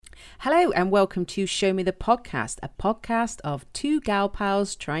Hello and welcome to Show Me the Podcast, a podcast of two gal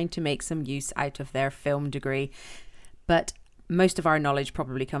pals trying to make some use out of their film degree. But most of our knowledge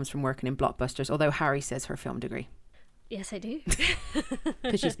probably comes from working in Blockbusters, although Harry says her film degree. Yes, I do.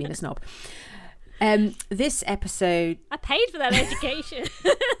 Because she's been a snob. This episode... I paid for that education.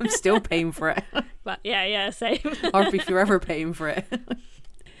 I'm still paying for it. But yeah, same. Or if you're ever paying for it.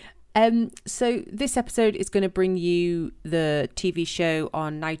 So this episode is going to bring you the TV show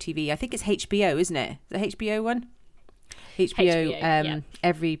on Now TV. I think it's HBO, isn't it? The HBO one? HBO, yeah.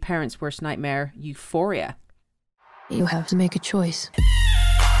 Every Parent's Worst Nightmare, Euphoria. You have to make a choice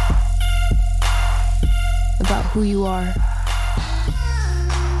about who you are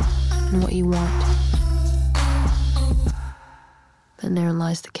and what you want. And therein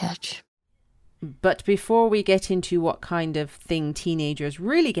lies the catch. But before we get into what kind of thing teenagers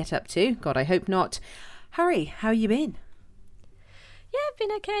really get up to, God, I hope not. Harry, how you been? Yeah, I've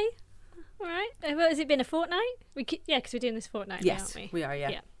been okay. All right. Has it been a fortnight? Because we're doing this fortnight now, aren't we? Yes, we are,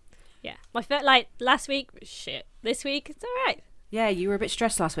 yeah. Yeah. My last week was shit. This week, it's all right. Yeah, you were a bit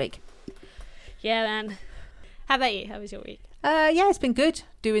stressed last week. Yeah, man. How about you? How was your week? Yeah, it's been good.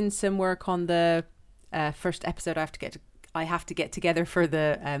 Doing some work on the first episode I have to get together for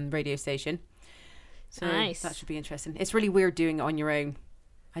the radio station. So nice. That should be interesting. It's really weird doing it on your own.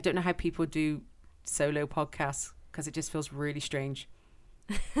 I don't know how people do solo podcasts because it just feels really strange.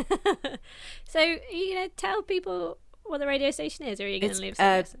 So, are you going to tell people what the radio station is, or are you going to leave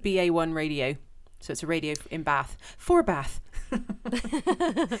It's BA1 radio. So it's a radio in Bath. For Bath.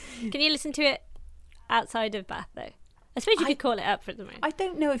 Can you listen to it outside of Bath, though? I suppose you could call it up for the moment. I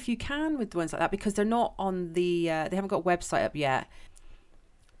don't know if you can with the ones like that because they're not on the... they haven't got a website up yet.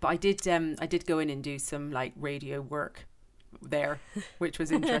 But I did go in and do some like radio work there, which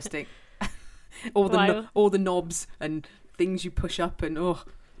was interesting. all the knobs and things you push up and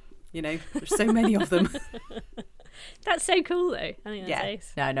there's so many of them. That's so cool though. I think that's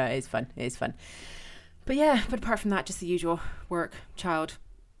ace. No, it is fun. It is fun. But yeah, but apart from that, just the usual work, child,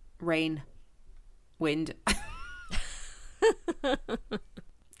 rain, wind.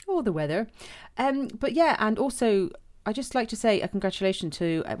 All the weather. But yeah, and also I just like to say a congratulations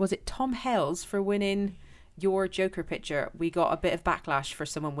to, was it Tom Hales for winning your Joker picture? We got a bit of backlash for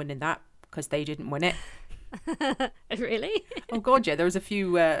someone winning that because they didn't win it. Really? Oh God, yeah. There was a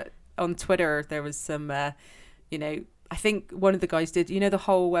few on Twitter. There was some, I think one of the guys did, the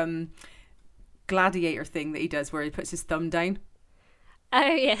whole gladiator thing that he does where he puts his thumb down.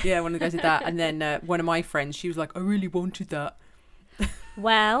 Oh, yeah. Yeah, one of the guys did that. And then one of my friends, she was like, I really wanted that.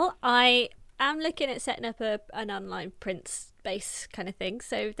 Well, I'm looking at setting up an online print space kind of thing,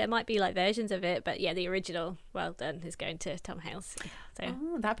 so there might be like versions of it, but yeah, the original well done is going to Tom Hales. So.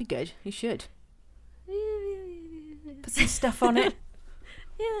 Oh, that'd be good. You should put some stuff on it.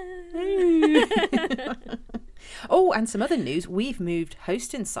 Yeah. Oh, and some other news. We've moved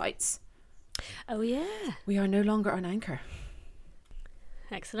hosting sites. Oh yeah. We are no longer on Anchor.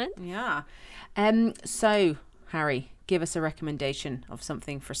 Excellent. Yeah. So Harry, give us a recommendation of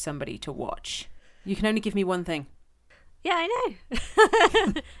something for somebody to watch. You can only give me one thing. Yeah, I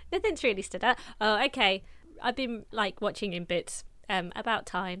know. Nothing's really stood out. Oh, okay. I've been watching in bits. About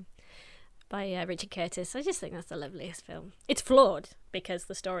Time by Richard Curtis. I just think that's the loveliest film. It's flawed because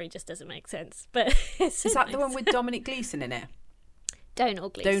the story just doesn't make sense. But it's so Is that nice. the one with Dominic Gleeson in it? Donal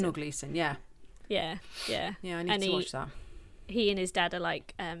Gleeson. Donal Gleeson, yeah. Yeah. Yeah, I need to watch that. He and his dad are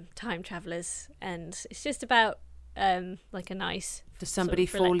time travelers, and it's just about a nice. Does somebody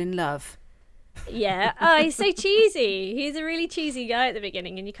sort of fall in love? Yeah. Oh, he's so cheesy. He's a really cheesy guy at the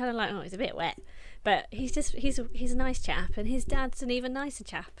beginning, and you're kind of like, oh, he's a bit wet, but he's a nice chap, and his dad's an even nicer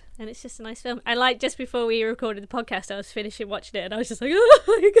chap, and it's just a nice film. And just before we recorded the podcast, I was finishing watching it, and I was just like, oh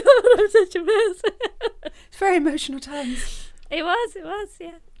my God, I'm such a mess. It's very emotional times. It was,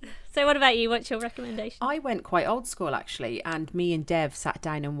 yeah. So what about you? What's your recommendation? I went quite old school actually, and me and Dev sat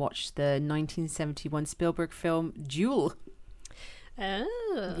down and watched the 1971 Spielberg film Duel.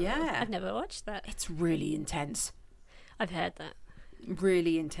 Oh, yeah. I've never watched that. It's really intense. I've heard that.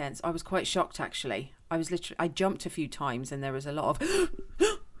 Really intense. I was quite shocked actually. I jumped a few times and there was a lot of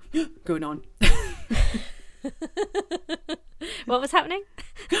going on. What was happening?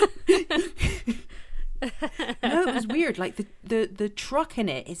 No, it was weird. Like the truck in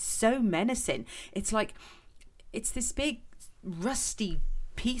it is so menacing. It's like it's this big rusty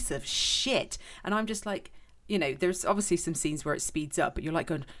piece of shit, and I'm just like, there's obviously some scenes where it speeds up, but you're like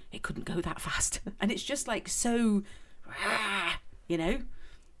going, it couldn't go that fast, and it's just like so,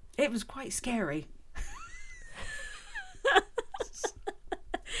 it was quite scary.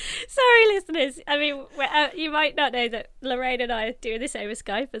 Sorry, listeners. I mean, you might not know that Lorraine and I are doing this over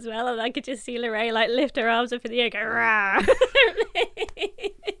Skype as well, and I could just see Lorraine like lift her arms up in the air, go rah.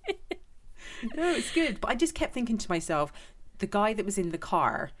 No, it's good. But I just kept thinking to myself, the guy that was in the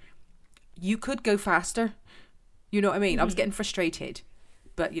car, you could go faster. You know what I mean? I was getting frustrated,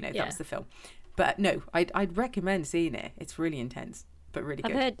 but that was the film. But no, I'd recommend seeing it. It's really intense, but really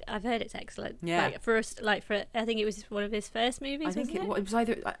good. I've heard it's excellent. Yeah. For I think it was one of his first movies. I think it was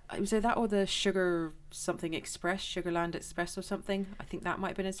either that or the Sugarland Express or something. I think that might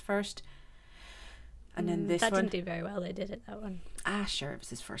have been his first. And then this that one didn't do very well. They did it, that one. Sure, it was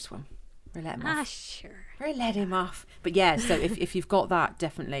his first one. We're letting him off. Sure. We're letting him off. But yeah, so if you've got that,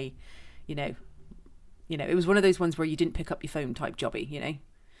 definitely, it was one of those ones where you didn't pick up your phone type jobby,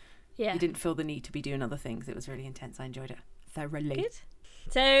 Yeah. You didn't feel the need to be doing other things. It was really intense. I enjoyed it thoroughly. Good.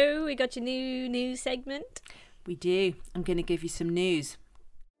 So we got your new news segment. We do. I'm going to give you some news.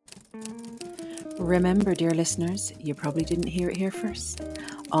 Remember, dear listeners, you probably didn't hear it here first.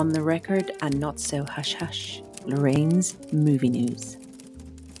 On the record and not so hush hush, Lorraine's movie news.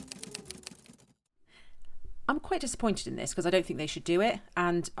 I'm quite disappointed in this because I don't think they should do it,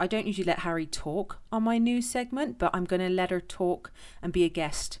 and I don't usually let Harry talk on my news segment, but I'm going to let her talk and be a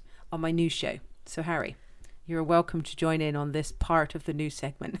guest on my news show. So Harry, you're welcome to join in on this part of the news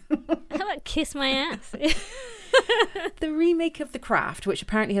segment. How about kiss my ass? The remake of The Craft, which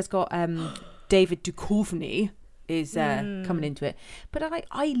apparently has got David Duchovny, is coming into it, but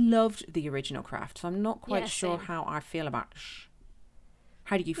I loved the original Craft, so I'm not quite sure how I feel about it.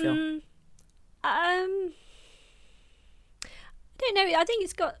 How do you feel? I don't know. I think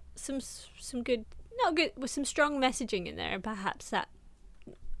it's got some good, not good, with some strong messaging in there, and perhaps that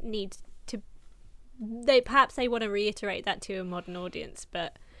needs to. They want to reiterate that to a modern audience,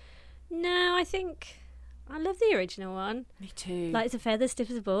 but no, I think I love the original one. Me too. Light as a feather, stiff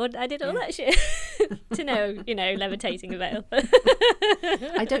as a board. I did all that shit to know, levitating a veil.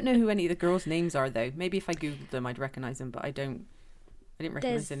 I don't know who any of the girls' names are though. Maybe if I googled them, I'd recognise them, but I didn't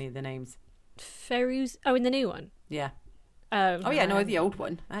recognise any of the names. Ferus. Oh, in the new one. Yeah. Oh yeah, no, the old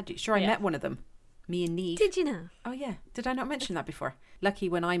one. I met one of them. Me and Neve. Did you know? Oh yeah. Did I not mention that before? Lucky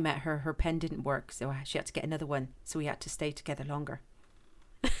when I met her, her pen didn't work, so she had to get another one. So we had to stay together longer.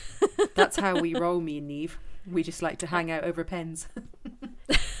 That's how we roll, me and Neve. We just like to hang out over pens.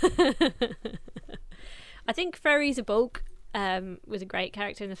 I think Ferry's Bulk was a great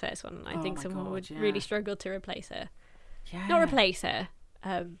character in the first one, and I think someone would really struggle to replace her. Yeah. Not replace her.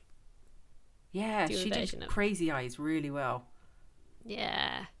 Yeah, she did Crazy Eyes really well.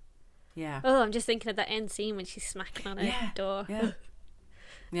 Yeah. Yeah. Oh, I'm just thinking of that end scene when she's smacking on her door. Yeah.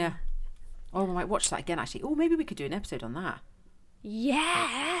 Yeah. Oh, we might watch that again, actually. Oh, maybe we could do an episode on that.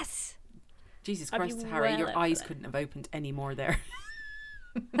 Yes. Jesus Christ, Harry, your eyes couldn't have opened any more there.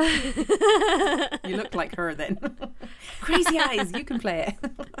 You look like her then. Crazy Eyes, you can play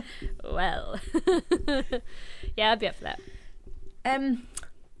it. Well. Yeah, I'd be up for that.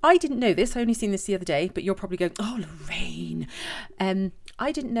 I didn't know this. I only seen this the other day, but you're probably going, oh, Lorraine.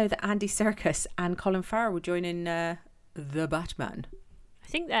 I didn't know that Andy Serkis and Colin Farrell would join in The Batman. I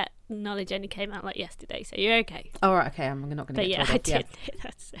think that knowledge only came out like yesterday, so you're okay. Oh, right, okay. I'm not going to get told I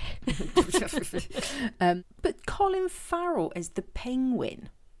did. But Colin Farrell as the Penguin.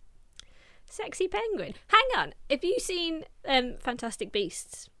 Sexy penguin. Hang on. Have you seen Fantastic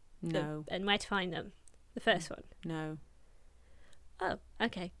Beasts? No. And Where to Find Them? The first one? No. Oh,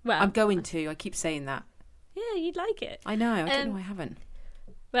 okay. Well, I'm going to. I keep saying that. Yeah, you'd like it. I know. I don't know. I haven't.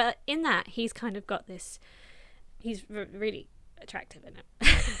 Well, in that, he's kind of got this. He's really attractive in it.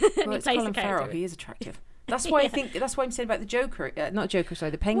 Well, it's Colin Farrell. He is attractive. That's why I think. That's why I'm saying about the Joker. Not Joker.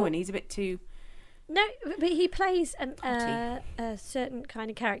 Sorry, the Penguin. He's a bit too. No, but he plays a certain kind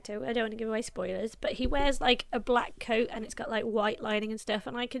of character. I don't want to give away spoilers, but he wears like a black coat and it's got like white lining and stuff.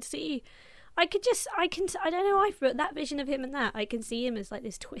 And I don't know. But that vision of him and that, I can see him as like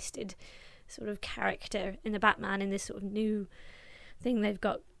this twisted sort of character in the Batman in this sort of new thing they've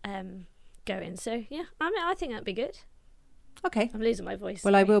got going. So yeah, I think that'd be good. Okay. I'm losing my voice.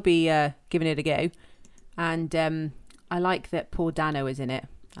 Well, I will be giving it a go, and I like that Paul Dano is in it.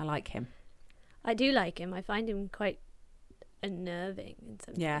 I like him. I do like him. I find him quite unnerving in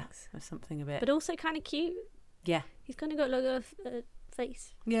some things. There's something a bit. But also kind of cute. Yeah. He's kind of got like a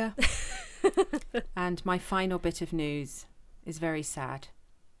face. Yeah. And my final bit of news is very sad.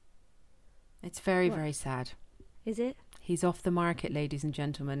 It's very, very sad. Is it? He's off the market, ladies and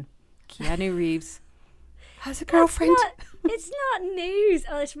gentlemen. Keanu Reeves has a girlfriend. It's not news.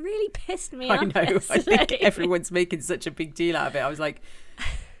 Oh, it's really pissed me off. I know. I think everyone's making such a big deal out of it. I was like,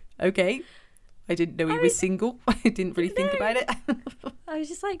 okay, I didn't know he was single. I didn't really think about it. I was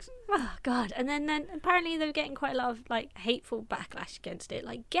just like, oh God. And then apparently they were getting quite a lot of like hateful backlash against it.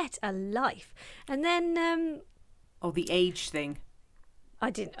 Like, get a life. And then the age thing. I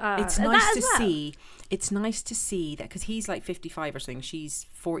didn't. It's nice to see. It's nice to see that, because he's like 55 or something. She's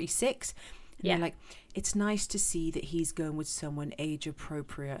 46. And Yeah. they're like, it's nice to see that he's going with someone age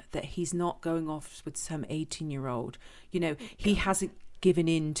appropriate, that he's not going off with some 18-year-old. You know, he hasn't given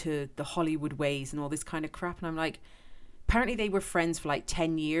in to the Hollywood ways and all this kind of crap. And I'm like, apparently they were friends for like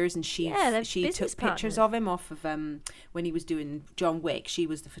 10 years, and she they're took business pictures partners. of him off of when he was doing John Wick. She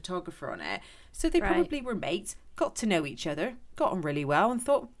was the photographer on it. So they Right. probably were mates, got to know each other, got on really well, and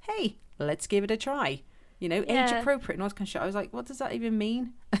thought, hey, let's give it a try. You know, age Yeah. appropriate and all this kind of shit. I was like, what does that even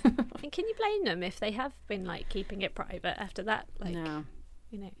mean? And can you blame them if they have been like keeping it private after that? Like, No.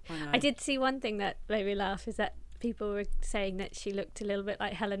 you know. I know. I did see one thing that made me laugh, is that people were saying that she looked a little bit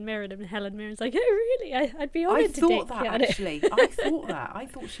like Helen Mirren, and Helen Mirren's like, oh really? I'd be I honoured to thought date that, Keanu. actually. I thought that. I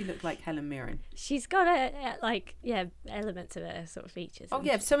thought she looked like Helen Mirren. She's got elements of her sort of features. Oh,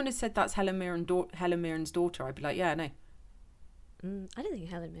 yeah. If someone had said that's Helen Mirren's daughter, I'd be like, yeah, no. I don't think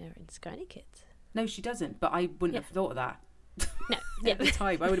Helen Mirren's got any kids. No, she doesn't. But I wouldn't have thought of that. No, At the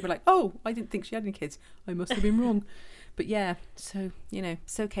time, I would have been like, oh, I didn't think she had any kids. I must have been wrong. But yeah, so, you know,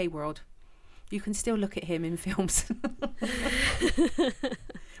 it's okay, world. You can still look at him in films.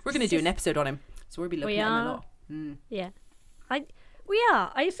 We're going to do an episode on him. So we'll be looking at him a lot. Mm. Yeah, we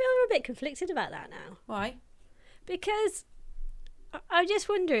are. I feel a bit conflicted about that now, Why? because I just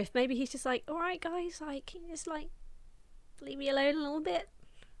wonder if maybe he's just like, all right, guys, like, can you just like leave me alone a little bit?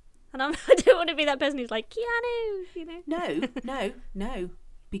 And I don't want to be that person who's like, Keanu, you know. No.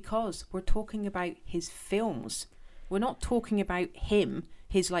 Because we're talking about his films. We're not talking about him,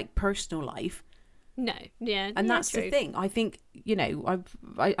 his like personal life. No, yeah, And yeah, that's true. the thing. I think, you know,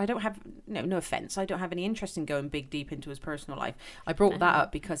 I don't have, no offence, I don't have any interest in going big deep into his personal life. I brought that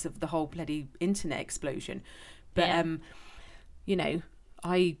up because of the whole bloody internet explosion. But, Yeah. you know,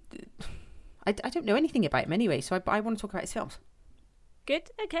 I don't know anything about him anyway, so I want to talk about his films. Good.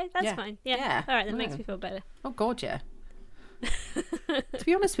 Okay, that's Yeah. fine. Yeah. Yeah. All right, that makes No. me feel better. Oh, God, yeah. To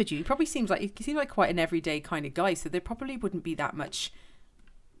be honest with you, he probably seems like quite an everyday kind of guy, so there probably wouldn't be that much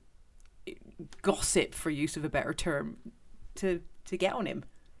gossip, for use of a better term, to get on him.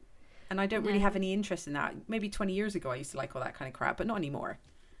 And I don't really No. have any interest in that. Maybe 20 years ago I used to like all that kind of crap, but not anymore.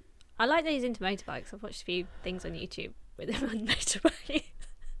 I like that he's into motorbikes. I've watched a few things on YouTube with him on motorbikes.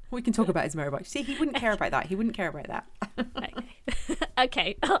 We can talk about his motorbike. See, he wouldn't care about that. He wouldn't care about that. Okay,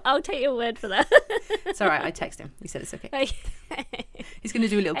 okay, I'll take your word for that. It's all right. I text him. He said it's okay. Okay. He's going to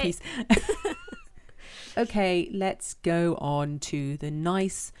do a little Hey. piece. Okay, let's go on to the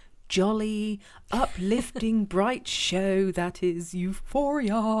nice, jolly, uplifting, bright show that is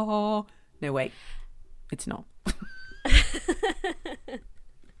Euphoria. No, wait. It's not.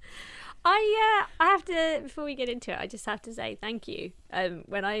 I have to, before we get into it, I just have to say thank you.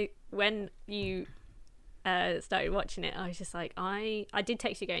 When you started watching it, I was just like, I did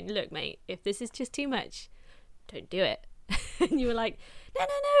text you going, look, mate, if this is just too much, don't do it. And you were like, no.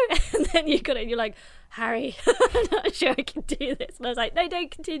 And then you got it and you're like, Harry, I'm not sure I can do this. And I was like, no,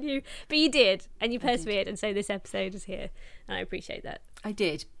 don't continue. But you did, and you persevered, and so this episode is here, and I appreciate that. I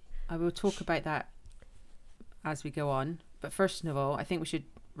did. I will talk about that as we go on. But first of all, I think we should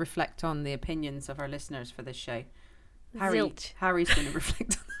reflect on the opinions of our listeners for this show. Zilch. Harry's going to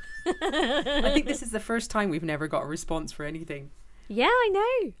reflect on that. I think this is the first time we've never got a response for anything. Yeah, I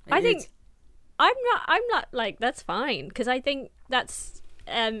know. I It think is. I'm not like, that's fine, because I think that's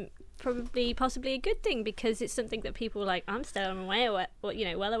possibly a good thing, because it's something that people like, I'm still way away,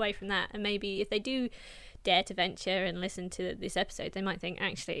 well away from that, and maybe if they do dare to venture and listen to this episode, they might think,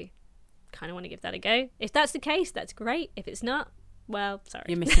 actually, kind of want to give that a go. If that's the case, that's great. If it's not, well, sorry.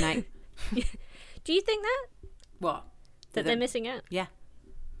 You're missing out. Do you think that What? they're missing out? Yeah.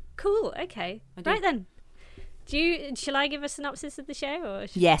 Cool. Okay. I do. Right then. Shall I give a synopsis of the show, or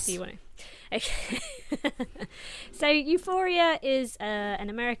Yes. do you want to? Okay. So Euphoria is an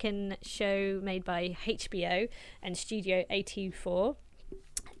American show made by HBO and Studio A24,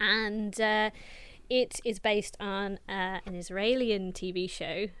 and it is based on an Israeli TV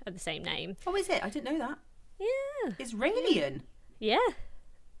show of the same name. Oh, is it? I didn't know that. Yeah. Israelian. Yeah.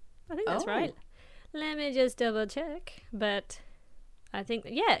 I think that's Oh. right. Let me just double check. But I think,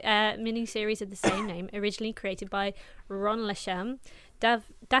 yeah, mini-series of the same name, originally created by Ron Lasham,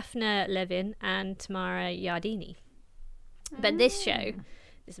 Daphne Levin, and Tamara Yardini. But this show,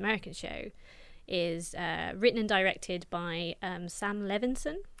 this American show, is written and directed by Sam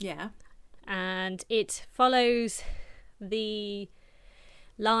Levinson, Yeah. and it follows the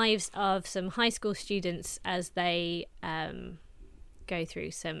lives of some high school students as they go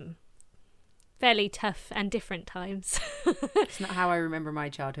through some fairly tough and different times. It's not how I remember my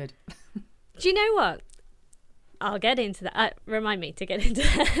childhood. Do you know what? I'll get into that. Remind me to get into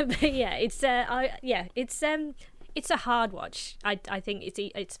that. But yeah, it's a hard watch. I think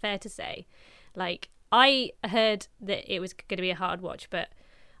it's fair to say. Like, I heard that it was going to be a hard watch, but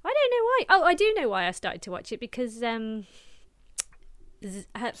I don't know why. Oh, I do know why I started to watch it, because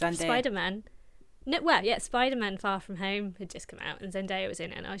Spider-Man. No, well, yeah, Spider-Man: Far From Home had just come out, and Zendaya was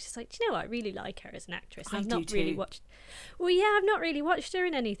in it, and I was just like, do you know what? I really like her as an actress. I've not really watched. Well, yeah, I've not really watched her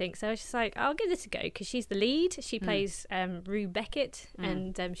in anything, so I was just like, I'll give this a go, because she's the lead. She plays Rue Beckett,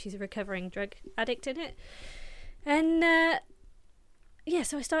 and she's a recovering drug addict in it. And yeah,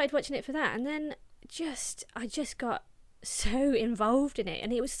 so I started watching it for that, and then I just got so involved in it,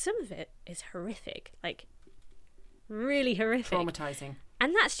 and some of it is horrific, like really horrific, traumatizing,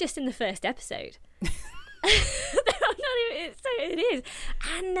 and that's just in the first episode. So it is,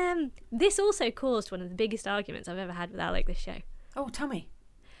 and this also caused one of the biggest arguments I've ever had with Alec this show. Oh, tell me.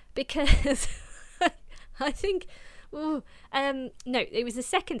 Because I think no, it was the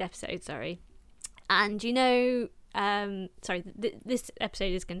second episode, sorry, and this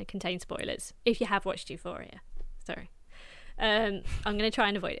episode is going to contain spoilers if you have watched Euphoria. Sorry. I'm going to try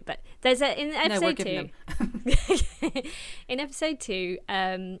and avoid it, but there's in episode 2. In episode 2,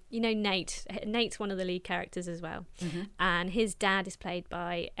 Nate's one of the lead characters as well, and his dad is played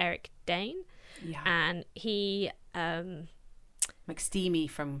by Eric Dane, and he McSteamy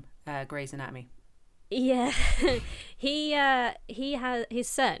from Grey's Anatomy. Yeah, he has his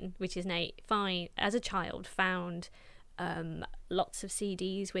son, which is Nate. As a child, found lots of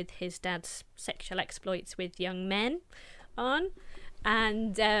CDs with his dad's sexual exploits with young men on,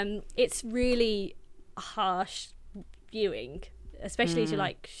 and it's really harsh viewing, especially as you're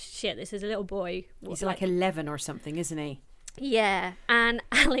like, shit, this is a little boy. He's like 11 or something, isn't he? Yeah, and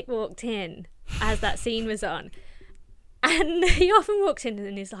Alec walked in as that scene was on, and he often walks in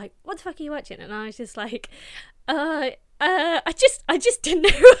and he's like, what the fuck are you watching? And I was just like, I just didn't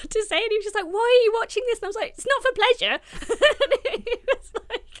know what to say, and he was just like, why are you watching this? And I was like, it's not for pleasure. And he was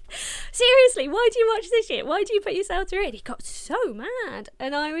like, seriously, why do you watch this shit? Why do you put yourself through it? He got so mad,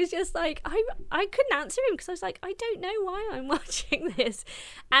 and I was just like, I couldn't answer him, because I was like, I don't know why I'm watching this,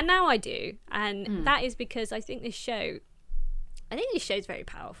 and now I do, and that is because I think this show is very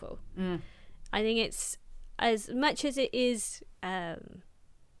powerful. I think it's, as much as it is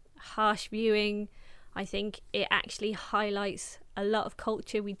harsh viewing, I think it actually highlights a lot of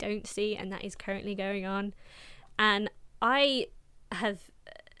culture we don't see, and that is currently going on. And I have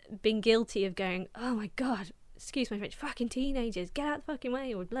been guilty of going, oh my god, excuse my French, fucking teenagers, get out the fucking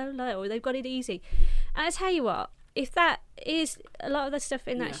way, or blah blah blah, or they've got it easy. And I tell you what, if that is, a lot of the stuff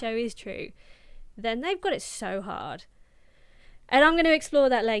in that show is true, then they've got it so hard. And I'm going to explore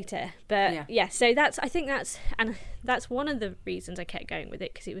that later. But yeah, so I think that's one of the reasons I kept going with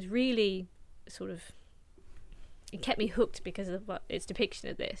it, because it was really sort of, it kept me hooked because of its depiction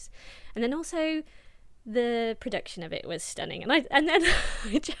of this. And then also the production of it was stunning. And then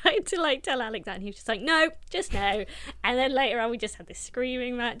I tried to like tell Alex that, and he was just like, no, just no. And then later on we just had this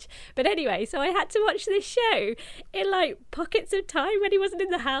screaming match. But anyway, so I had to watch this show in like pockets of time when he wasn't in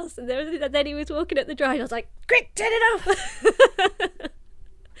the house, and then he was walking up the drive. I was like, quick, turn it off.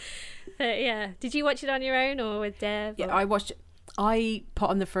 But yeah, did you watch it on your own or with Dev? Yeah, I put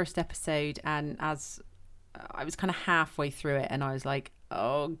on the first episode, and as I was kind of halfway through it, and I was like,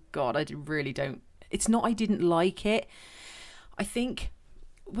 oh god, I really don't. It's not I didn't like it. I think,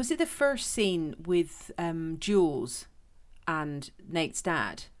 was it the first scene with Jules and Nate's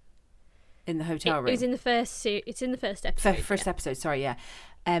dad in the hotel room? It was in the first. It's in the first episode. First episode. Sorry, yeah.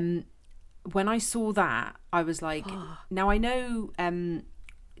 When I saw that, I was like, now I know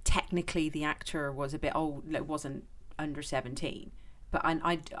technically the actor was a bit old. It wasn't under 17, but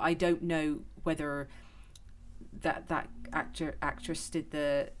I don't know whether that actress did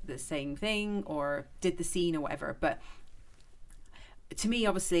the same thing or did the scene or whatever. But to me,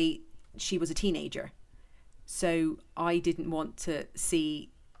 obviously, she was a teenager, so I didn't want to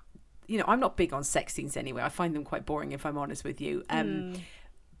see, I'm not big on sex scenes anyway. I find them quite boring, if I'm honest with you.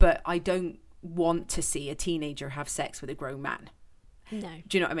 But I don't want to see a teenager have sex with a grown man. No.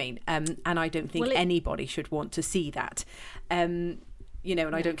 Do you know what I mean? And I don't think anybody should want to see that. And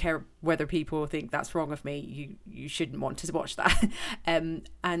I don't care whether people think that's wrong of me. You shouldn't want to watch that. And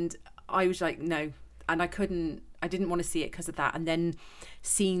I was like, no. And I didn't want to see it because of that. And then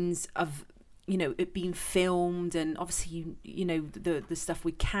scenes of, it being filmed, and obviously, the stuff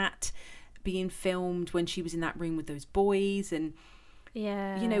with Kat being filmed when she was in that room with those boys. And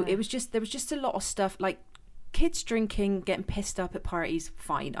Yeah. You know, there was just a lot of stuff like kids drinking, getting pissed up at parties,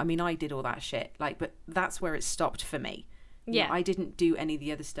 fine. I mean, I did all that shit, like, but that's where it stopped for me. You know, I didn't do any of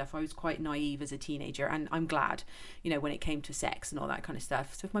the other stuff. I was quite naive as a teenager, and I'm glad, you know, when it came to sex and all that kind of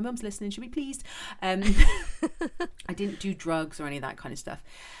stuff. So if my mum's listening, she'll be pleased. I didn't do drugs or any of that kind of stuff.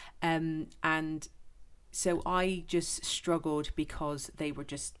 And so I just struggled because they were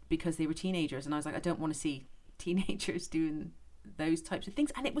teenagers, and I was like, I don't want to see teenagers doing those types of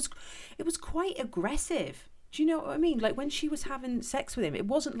things. And it was quite aggressive. Do you know what I mean? Like when she was having sex with him, it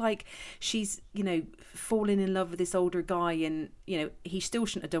wasn't like she's, you know, falling in love with this older guy, and, you know, he still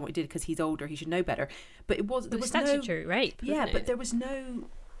shouldn't have done what he did because he's older. He should know better. But there was statutory rape. Yeah, but there wasn't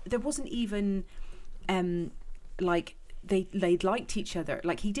even like they liked each other.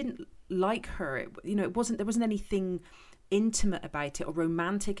 Like he didn't like her. You know, there wasn't anything intimate about it or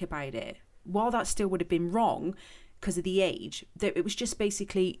romantic about it. While that still would have been wrong because of the age, it was just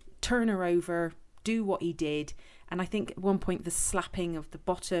basically turn her over, do what he did. And I think at one point the slapping of the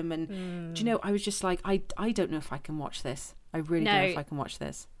bottom, and do you know, I was just like, I don't know if I can watch this. I really don't know if I can watch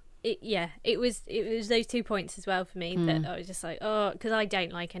this. It was those 2 points as well for me that I was just like, oh, because I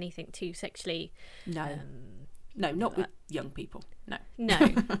don't like anything too sexually. No, not with young people. No.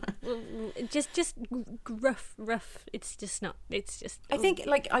 just rough. It's just not. It's just. I think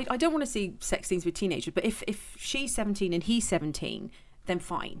like I don't want to see sex scenes with teenagers, but if she's 17 and he's 17, then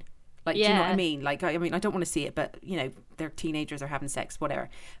fine. Like, do you know what I mean? Like, I mean, I don't want to see it, but, you know, they're teenagers, are having sex, whatever.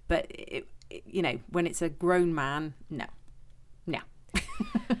 But, you know, when it's a grown man, no.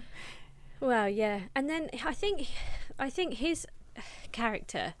 Well, yeah. And then I think his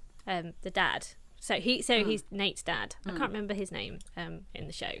character, the dad, so he's Nate's dad. I can't remember his name in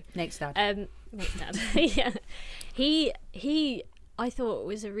the show. Nate's dad. Nate's dad. Yeah. He I thought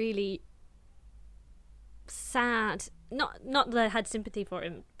was a really sad, not that I had sympathy for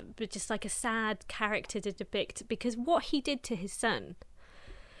him, but just like a sad character to depict, because what he did to his son.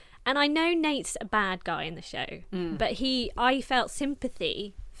 And I know Nate's a bad guy in the show, but I felt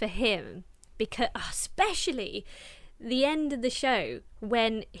sympathy for him, because especially the end of the show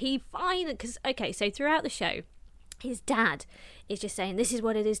when he finally, because okay, so throughout the show his dad is just saying, this is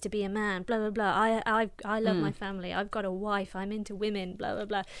what it is to be a man, blah blah blah, I love my family, I've got a wife, I'm into women, blah blah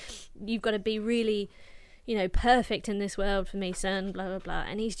blah, you've got to be really, you know, perfect in this world for me, son, blah blah blah.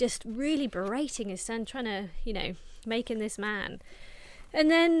 And he's just really berating his son, trying to, you know, make him this man. And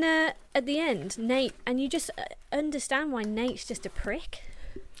then at the end, Nate, and you just understand why Nate's just a prick.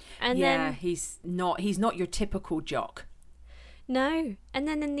 And then he's not your typical jock. No. And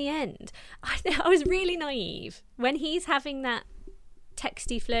then in the end, I was really naive when he's having that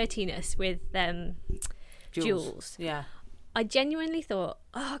texty flirtiness with Jules. Yeah. I genuinely thought,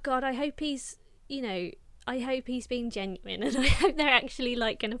 oh God, I hope he's, you know, I hope he's being genuine, and I hope they're actually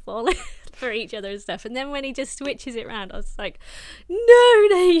like going to fall for each other and stuff. And then when he just switches it around, I was like, no,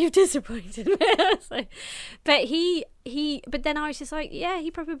 you've disappointed me. But then I was just like, yeah,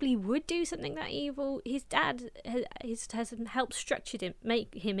 he probably would do something that evil. His dad has helped structure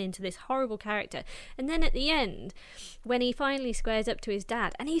make him into this horrible character. And then at the end, when he finally squares up to his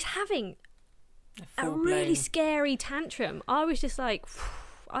dad, and he's having a really scary tantrum, I was just like,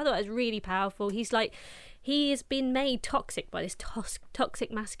 I thought it was really powerful. He's like, he has been made toxic by this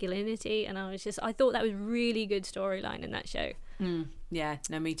toxic masculinity, and I thought that was really good storyline in that show. Yeah,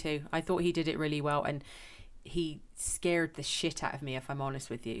 no, me too. I thought he did it really well, and he scared the shit out of me, if I'm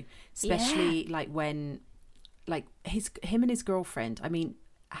honest with you. Especially like when, like him and his girlfriend. I mean,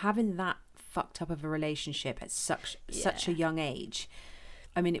 having that fucked up of a relationship at such a young age.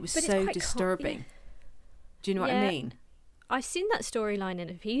 I mean, it was so disturbing. Do you know what I mean? I've seen that storyline in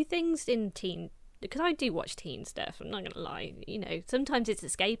a few things in teen, because I do watch teen stuff, I'm not going to lie. You know, sometimes it's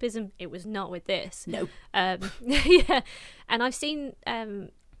escapism. It was not with this. No. Yeah. And I've seen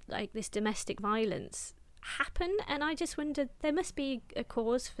like this domestic violence happen, and I just wondered, there must be a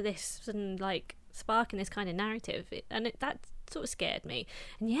cause for this and like sparking this kind of narrative. That sort of scared me.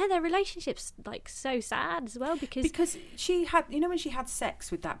 And yeah, their relationship's like so sad as well, because she had, you know, when she had sex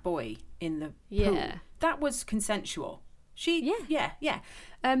with that boy in the pool, that was consensual.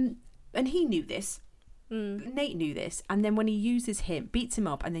 And he knew this. Nate knew this. And then when he beats him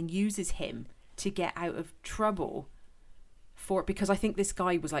up and then uses him to get out of trouble because I think this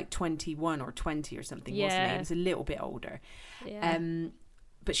guy was like 21 or 20 or something, wasn't he? He was a little bit older. Yeah.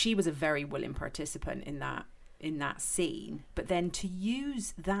 But she was a very willing participant in that scene. But then to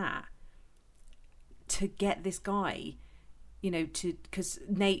use that to get this guy, you know, because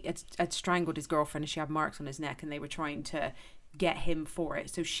Nate had strangled his girlfriend and she had marks on his neck, and they were trying to get him for it.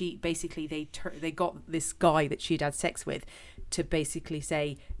 So she basically, they got this guy that she'd had sex with to basically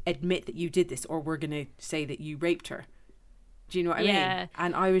say, admit that you did this, or we're going to say that you raped her. Do you know what I mean?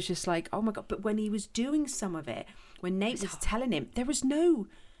 And I was just like, oh my God. But when he was doing some of it, when Nate was telling him, there was no,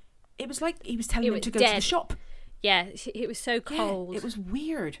 it was like he was telling him to go to the shop. Yeah, it was so cold. Yeah, it was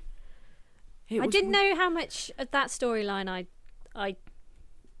weird. I didn't know how much of that storyline I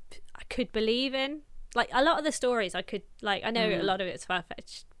could believe in. Like, a lot of the stories I could, like, I know a lot of it's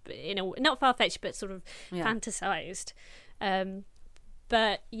far-fetched, but, you know, not far-fetched, but sort of fantasized.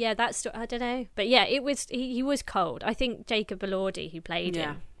 But yeah, that's, I don't know. But yeah, it was, he was cold. I think Jacob Elordi, who played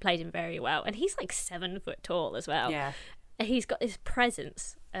him very well. And he's like 7 foot tall as well. Yeah. He's got this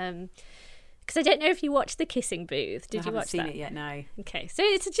presence. Because I don't know if you watched The Kissing Booth. Did you watch that? I haven't seen it yet, no. Okay, so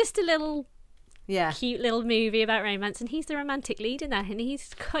it's just a little cute little movie about romance, and he's the romantic lead in that, and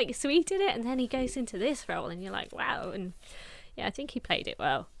he's quite sweet in it, and then he goes into this role, and you're like, wow. And yeah, I think he played it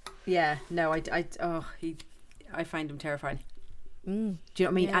well. Yeah, no, I find him terrifying. Do you know what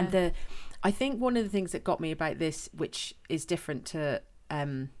I mean? Yeah. And I think one of the things that got me about this, which is different to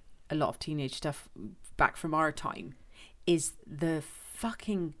a lot of teenage stuff back from our time, is the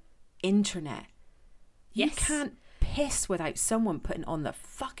fucking internet. Yes. You can't piss without someone putting on the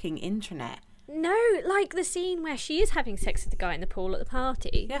fucking internet. No, like the scene where she is having sex with the guy in the pool at the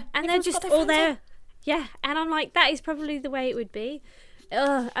party. Yeah. And they're just all there. Yeah. And I'm like, that is probably the way it would be.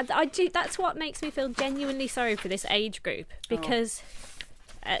 I do. That's what makes me feel genuinely sorry for this age group, because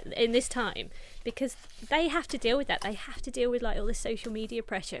in this time, because they have to deal with that. They have to deal with like all this social media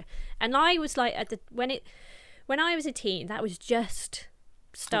pressure. And I was like, when I was a teen, that was just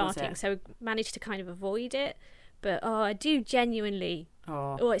starting, so I managed to kind of avoid it. But I do genuinely.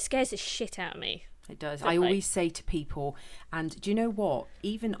 It scares the shit out of me. It does. I always say to people, and do you know what?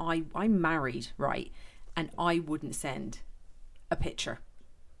 Even I'm married, right? And I wouldn't send a picture.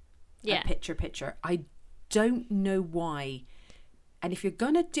 Yeah. A picture. I don't know why. And if you're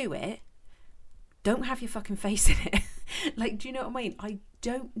gonna do it, don't have your fucking face in it. Like, do you know what I mean? I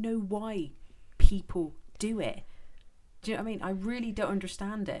don't know why people do it. Do you know what I mean? I really don't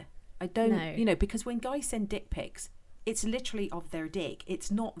understand it. I don't, you know, because when guys send dick pics, it's literally of their dick.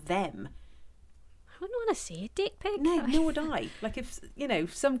 It's not them. I wouldn't want to see a dick pic. No, nor would I. Like, if, you know,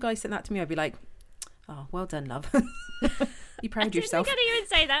 some guy sent that to me, I'd be like, oh, well done, love. You proud of yourself. I couldn't even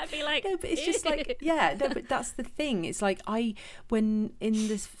say that. I'd be like, no, but it's just like, yeah, no, but that's the thing. It's like when in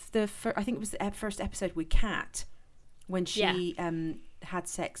this, I think it was the first episode with Kat, when she had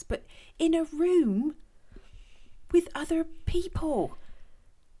sex, but in a room with other people.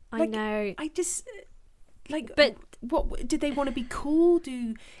 Like, I know. I just, like, but what did they want to be cool?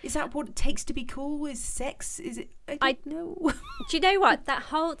 Is that what it takes to be cool? Is sex? Is it? I don't know. Do you know what that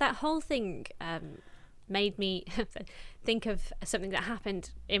whole thing made me think of something that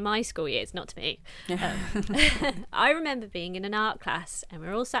happened in my school years, not to me. I remember being in an art class, and we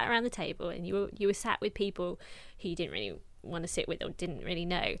were all sat around the table, and you were sat with people who you didn't really want to sit with or didn't really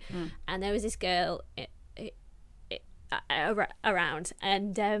know, and there was this girl around,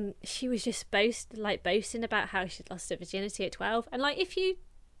 and she was just boasting about how she'd lost her virginity at 12, and like, if you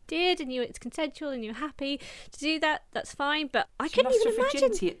did and it's consensual and you're happy to do that, that's fine, but I couldn't even imagine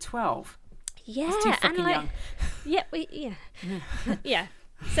virginity at 12. Yeah, that's too fucking young. Yeah.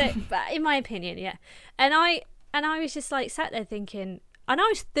 So, but in my opinion, and I was just like sat there thinking, and I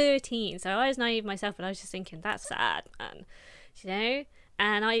was 13, so I was naive myself, but I was just thinking, that's sad, man, you know.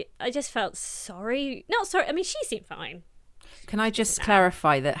 And I just felt sorry. Not sorry. I mean, she seemed fine. Can I just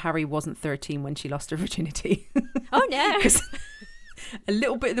clarify that Harry wasn't 13 when she lost her virginity? Oh, no. Because a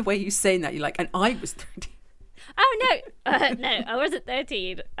little bit of the way you're saying that, you're like, and I was 13. Oh, no. No, I wasn't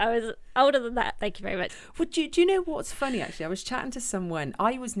 13. I was older than that. Thank you very much. Well, do you know what's funny, actually? I was chatting to someone.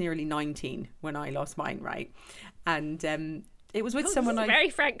 I was nearly 19 when I lost mine, right? And it was with someone I very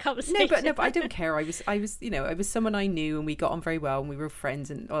frank conversation. No, but I don't care. I was, you know, I was someone I knew, and we got on very well, and we were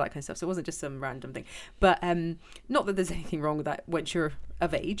friends and all that kind of stuff. So it wasn't just some random thing. But not that there's anything wrong with that once you're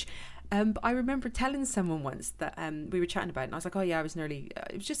of age. But I remember telling someone once that we were chatting about it, and I was like, oh yeah, I was nearly.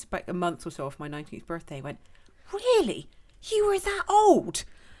 It was just about a month or so off my 19th birthday. I went, really? You were that old?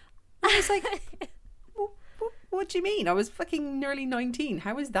 I was like. What do you mean? I was fucking nearly 19.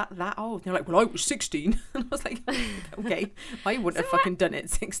 How is that old? And they're like, well, I was 16. And I was like, okay, I wouldn't have fucking done it at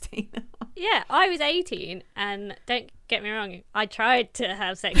 16. Yeah, I was 18, and don't get me wrong, I tried to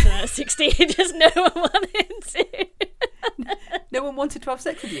have sex when I was 16, just no one wanted to. No one wanted to have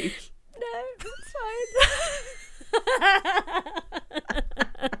sex with you? No, it's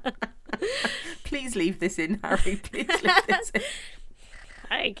fine. Please leave this in, Harry. Please leave this in.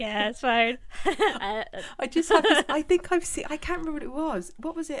 I guess, fine. I just have this, I think I've seen, I can't remember what it was.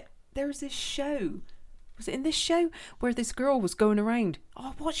 What was it? There was this show. Was it in this show where this girl was going around?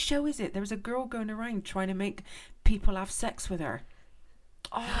 Oh, what show is it? There was a girl going around trying to make people have sex with her.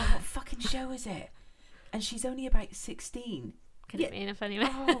 Oh, what fucking show is it? And she's only about 16. Couldn't be enough anyway.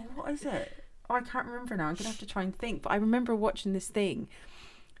 Oh, what is it? Oh, I can't remember now. I'm going to have to try and think. But I remember watching this thing,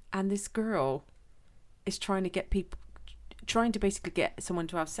 and this girl is trying to basically get someone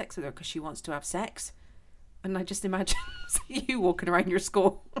to have sex with her because she wants to have sex. And I just imagine you walking around your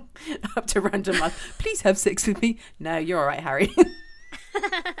school up to random lads. Please have sex with me. No, you're all right, Harry.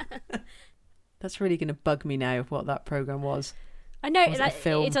 That's really going to bug me now what that program was. I know, Was it a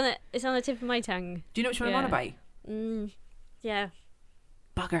film? It's on the tip of my tongue. Do you know which one I'm on about? Yeah.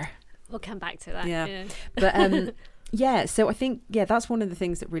 Bugger. We'll come back to that. Yeah. But yeah, so I think, that's one of the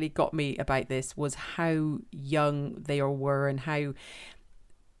things that really got me about this was how young they all were and how,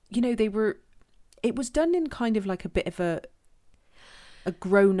 it was done in kind of like a bit of a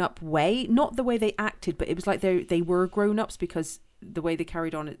grown-up way. Not the way they acted, but it was like they were grown-ups because the way they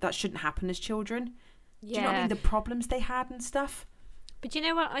carried on, that shouldn't happen as children. Yeah. Do you know what I mean? The problems they had and stuff. But you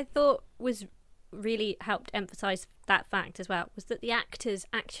know what I thought was really helped emphasise that fact as well, was that the actors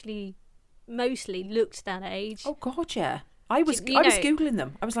actually mostly looked that age. Oh God, yeah. I was Googling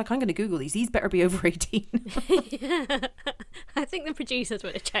them. I was like, I'm going to Google these. These better be over 18. Yeah. I think the producers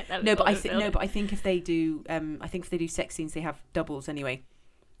would have checked that. But I think if they do, sex scenes, they have doubles anyway.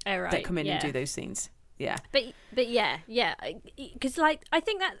 Oh, right. That come in and do those scenes. Yeah. But yeah, because like I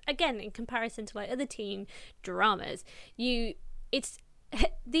think that again in comparison to like other teen dramas, it's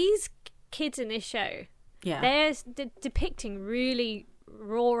these kids in this show. Yeah. They're depicting really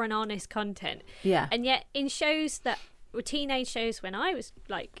raw and honest content. Yeah. And yet in shows that were teenage shows when I was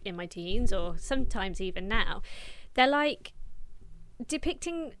like in my teens or sometimes even now, they're like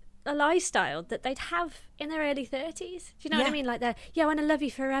depicting a lifestyle that they'd have in their early 30s. Do you know what I mean? Like I want to love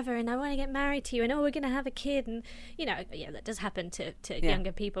you forever and I want to get married to you and we're going to have a kid and that does happen to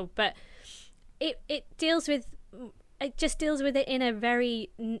younger people, but it deals with it in a very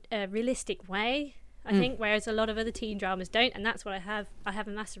realistic way, I think, whereas a lot of other teen dramas don't, and that's what I have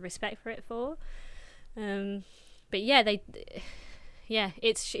a massive respect for it for. But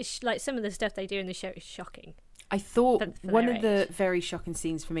it's like some of the stuff they do in the show is shocking. I thought one of the very shocking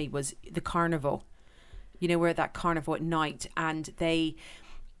scenes for me was the carnival. We're at that carnival at night and they,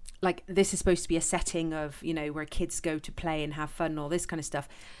 like, this is supposed to be a setting of, where kids go to play and have fun and all this kind of stuff.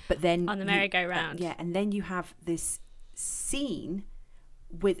 But then... On the merry-go-round. And then you have this scene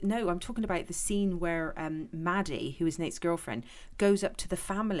I'm talking about the scene where Maddie, who is Nate's girlfriend, goes up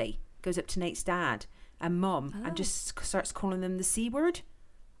to Nate's dad and mum and just starts calling them the C word.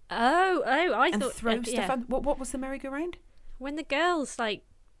 I thought throw stuff out. What was the merry-go-round? When the girl's like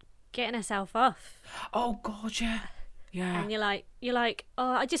getting herself off. Oh God, yeah. And you're like,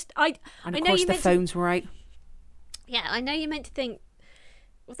 oh, and of course the phones were out. Yeah, I know you're meant to think,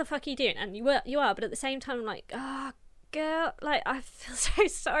 what the fuck are you doing? And you are, but at the same time, I'm like, oh, girl, like I feel so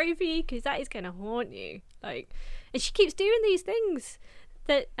sorry for you because that is going to haunt you. Like, and she keeps doing these things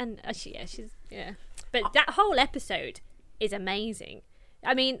that, and she's. But that whole episode is amazing.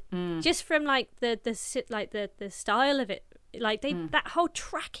 I mean, just from like the style of it, like that whole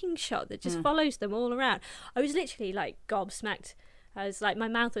tracking shot that just follows them all around. I was literally like gobsmacked. I was like, my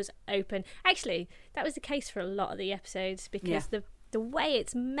mouth was open. Actually, that was the case for a lot of the episodes because the way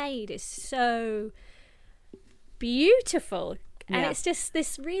it's made is so beautiful, and it's just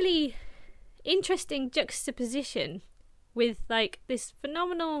this really interesting juxtaposition with like this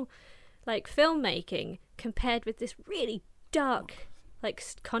phenomenal like filmmaking compared with this really dark like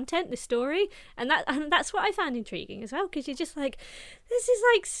content, the story, and that's what I found intriguing as well, because you're just like, this is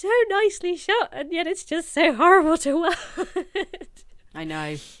like so nicely shot and yet it's just so horrible to watch. I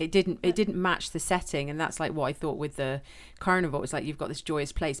know it didn't match the setting, and that's like what I thought with the carnival. It's like you've got this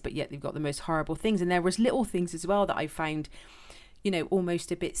joyous place, but yet you've got the most horrible things. And there was little things as well that I found,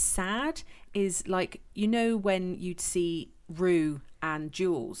 almost a bit sad. Is like, when you'd see Rue and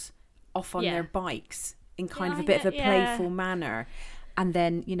Jules off on their bikes in kind of a bit of a playful manner, and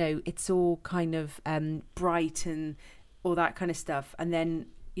then it's all kind of bright and all that kind of stuff, and then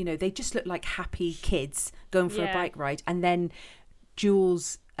they just look like happy kids going for a bike ride, and then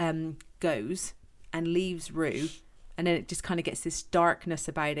Jules goes and leaves Rue, and then it just kind of gets this darkness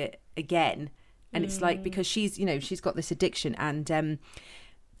about it again, and it's like, because she's got this addiction, and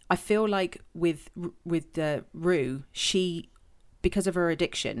I feel like with Rue, she, because of her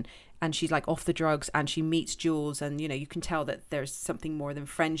addiction, and she's like off the drugs, and she meets Jules, and you can tell that there's something more than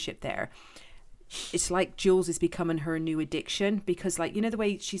friendship there. It's like Jules is becoming her new addiction, because like, the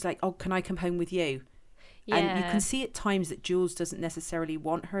way she's like, oh, can I come home with you? And you Yeah. can see at times that Jules doesn't necessarily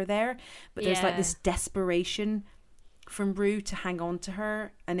want her there, but there's like Yeah. this desperation from Rue to hang on to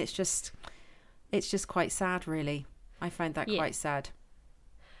her, and it's just quite sad, really. I find that Yeah. quite sad.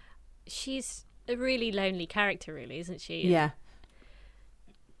 She's a really lonely character, really, isn't she? Yeah.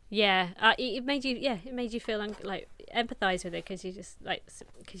 Yeah, it made you. Yeah, it made you feel like empathize with her because you just like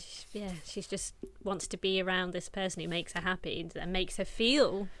because she's just wants to be around this person who makes her happy and makes her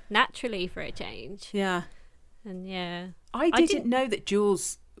feel naturally for a change. Yeah. And yeah, I didn't know that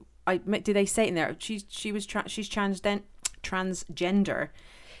Jules. Did they say it in there? She's transgender.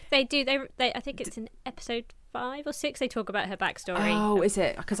 they do. They I think it's in episode 5 or 6. They talk about her backstory. Oh, is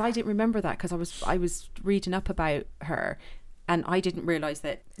it? Because I didn't remember that because I was reading up about her, and I didn't realise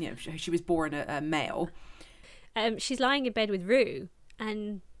that she was born a male. She's lying in bed with Rue,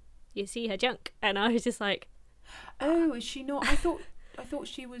 and you see her junk, and I was just like, Oh, is she not? I thought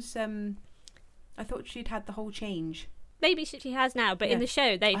she was. I thought she'd had the whole change. maybe she has now, but in the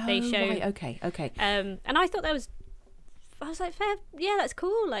show they show. Right, okay. And I thought I was like, fair, yeah, that's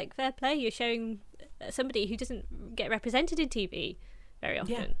cool. Like, fair play. You're showing somebody who doesn't get represented in TV very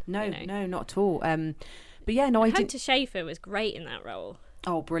often. Yeah, no, not at all. But yeah, no, I didn't. Hunter Schafer was great in that role.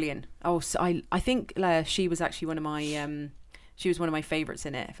 Oh, brilliant. Oh, so I think she was actually one of my she was one of my favourites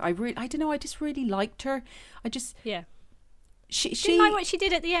in it. I don't know. I just really liked her. Yeah. She Didn't like what she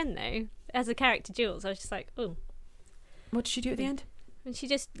did at the end though, as a character Jules. I was just like, oh. What did she do at the end? And she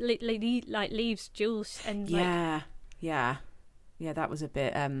just leaves Jules and Yeah, that was a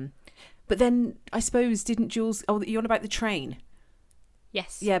bit. But then I suppose didn't Jules? Oh, you're on about the train.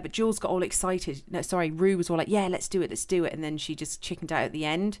 yes. Yeah, but Jules got all excited. No, sorry, Rue was all like, "Yeah, let's do it," and then she just chickened out at the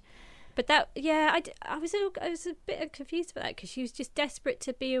end. But that, I was a bit confused about that because she was just desperate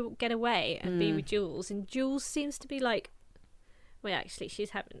to get away and be with Jules, and Jules seems to be like, well, actually, she's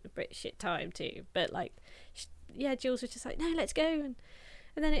having a bit shit time too. But like, Jules was just like, no, let's go,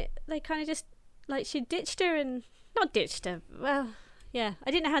 and then they kind of just like she ditched her and not ditched her. Well, yeah,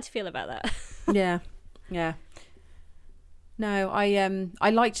 I didn't know how to feel about that. Yeah. No, I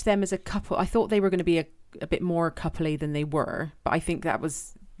liked them as a couple. I thought they were going to be a bit more coupley than they were, but I think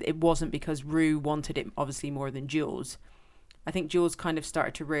it wasn't because Rue wanted it obviously more than Jules. I think Jules kind of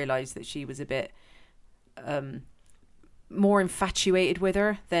started to realise that she was a bit more infatuated with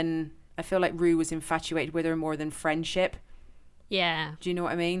her than I feel like Rue was infatuated with her more than friendship. Yeah. Do you know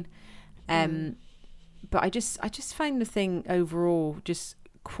what I mean? But I just find the thing overall just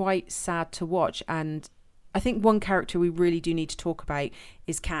quite sad to watch, and I think one character we really do need to talk about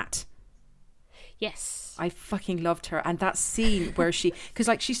is Kat. Yes. I fucking loved her, and that scene where because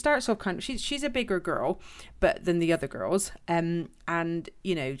like she starts off kind of she's a bigger girl but than the other girls, and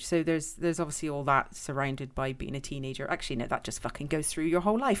so there's obviously all that surrounded by being a teenager. Actually no, that just fucking goes through your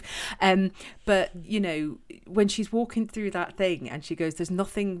whole life, but when she's walking through that thing and she goes, there's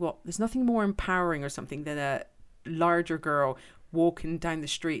nothing more empowering or something than a larger girl walking down the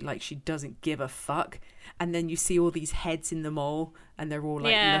street like she doesn't give a fuck, and then you see all these heads in the mall and they're all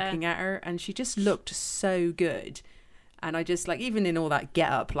like looking at her, and she just looked so good. And I just like, even in all that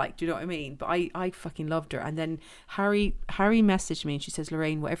get up, like, do you know what I mean? But I fucking loved her. And then Harry messaged me and she says,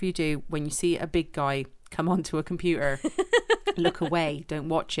 Lorraine, whatever you do, when you see a big guy come onto a computer, look away, don't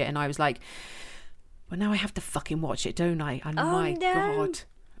watch it. And I was like, well, now I have to fucking watch it, don't I? And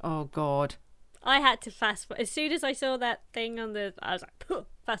oh god, I had to fast forward. As soon as I saw that thing I was like,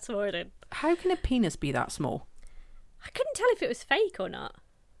 fast forwarding. How can a penis be that small? I couldn't tell if it was fake or not.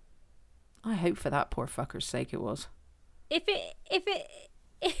 I hope for that poor fucker's sake it was. If it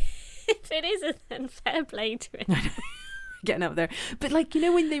isn't, then fair play to it. Getting up there, but like,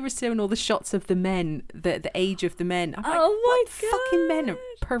 when they were showing all the shots of the men, the age of the men, I'm like, Oh my what fucking men are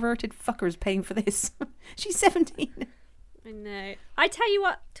perverted fuckers paying for this? She's 17. I know. I tell you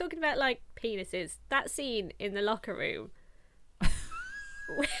what, talking about like penises, that scene in the locker room.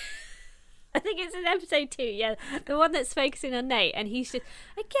 I think it's in episode 2, yeah, the one that's focusing on Nate, and he's just,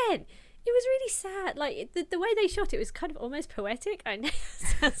 again, it was really sad. Like the way they shot it was kind of almost poetic. I know it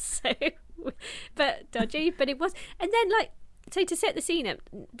sounds so but dodgy, but it was. And then like, so to set the scene up,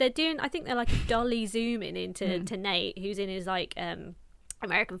 I think they're like a dolly zooming into to Nate, who's in his like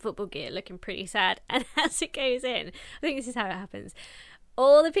American football gear, looking pretty sad. And as it goes in, I think this is how it happens.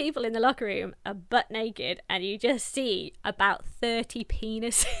 All the people in the locker room are butt naked, and you just see about 30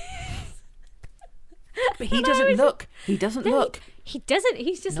 penises. But he doesn't look. He doesn't look. He doesn't.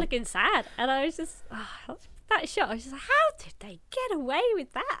 He's just looking sad. And I was just, that shot, I was just like, how did they get away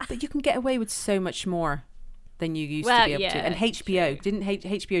with that? But you can get away with so much more than you used Well, to be able to. yeah, And HBO true.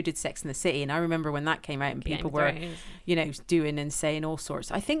 HBO did Sex in the City, and I remember when that came out and Game people of were, Thrones. you know, doing and saying all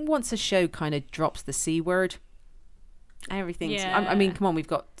sorts. I think once a show kind of drops the C word, everything's. I mean, Yeah. come on, we've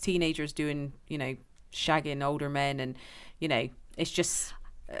got teenagers doing, you know, shagging older men, and you know, it's just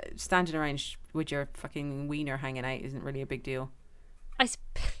standing around with your fucking wiener hanging out isn't really a big deal. I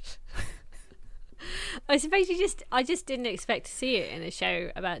suppose I just didn't expect to see it in a show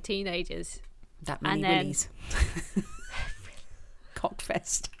about teenagers. That many And then- willies.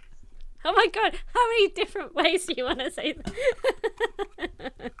 Cockfest. Oh my god, how many different ways do you want to say that?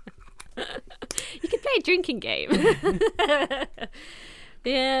 You could play a drinking game.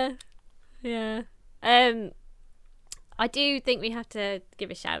 Yeah. I do think we have to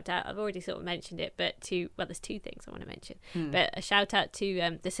give a shout out. I've already sort of mentioned it, but there's two things I want to mention. But a shout out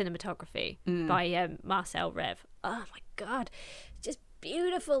to the cinematography by Marcel Rev. Oh my god, it's just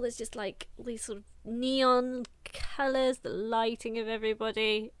beautiful. There's just like these sort of neon colours, the lighting of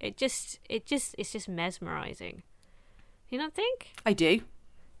everybody. It's just mesmerising. You not think? I do.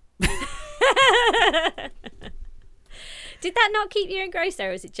 Did that not keep you engrossed, or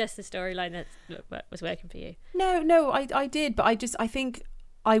was it just the storyline that was working for you? No, I did, but I think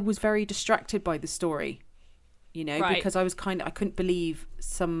I was very distracted by the story, you know, Right. because I couldn't believe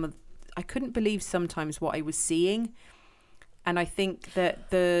sometimes what I was seeing, and I think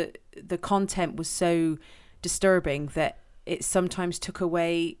that the content was so disturbing that it sometimes took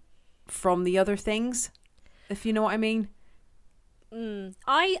away from the other things, if you know what I mean.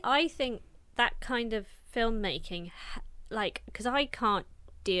 I think that kind of filmmaking, like, because I can't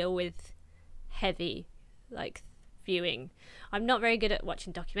deal with heavy, like, viewing. I'm not very good at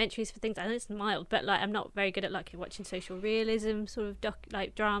watching documentaries for things. I know it's mild, but like I'm not very good at like watching social realism sort of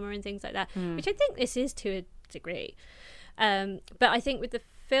like drama and things like that, which I think this is to a degree. But I think with the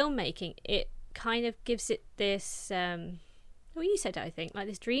filmmaking, it kind of gives it this. Well, you said it, I think, like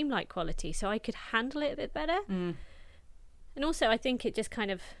this dreamlike quality, so I could handle it a bit better. And also, I think it just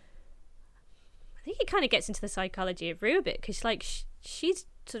kind of. I think it kind of gets into the psychology of Rue a bit, because like she's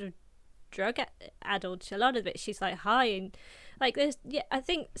sort of drug addled a lot of it. She's like high, and like there's I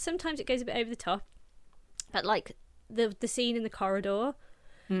think sometimes it goes a bit over the top, but like the scene in the corridor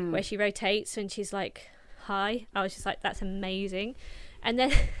where she rotates and she's like high, I was just like, that's amazing. And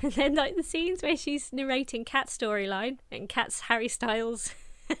then like the scenes where she's narrating Kat's storyline, and Kat's Harry Styles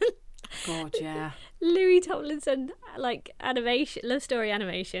God, yeah. Louis Tomlinson like animation, love story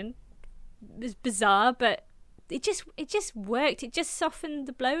animation. It was bizarre, but it just worked. It just softened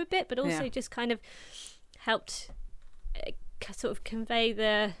the blow a bit, but also just kind of helped sort of convey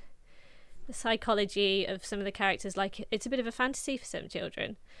the psychology of some of the characters. Like, it's a bit of a fantasy for some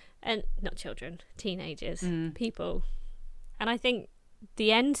children, and not children, teenagers, people. And I think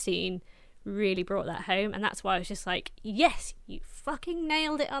the end scene really brought that home, and that's why I was just like, yes, you fucking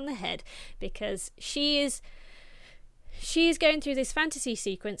nailed it on the head, because she is going through this fantasy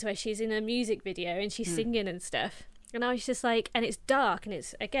sequence where she's in a music video and she's singing and stuff, and I was just like, and it's dark and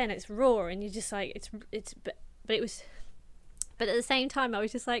it's raw, and you're just like, but at the same time I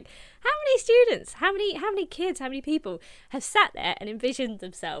was just like, how many students, how many kids, how many people have sat there and envisioned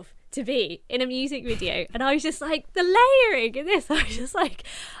themselves to be in a music video? And I was just like, the layering in this, I was just like,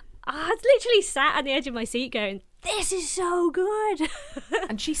 I was literally sat on the edge of my seat going, this is so good.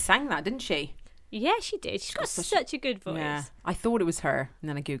 And she sang that, didn't she? Yeah, she did. She's got such a good voice. Yeah, I thought it was her, and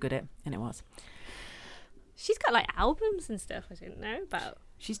then I googled it, and it was. She's got like albums and stuff I didn't know about.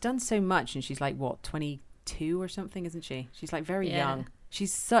 She's done so much, and she's like, what, 22 or something, isn't she? She's like very Yeah. young.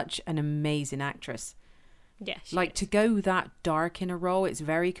 She's such an amazing actress. Yeah, she Like, is. to go that dark in a role, it's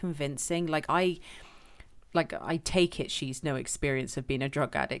very convincing. Like I take it she's no experience of being a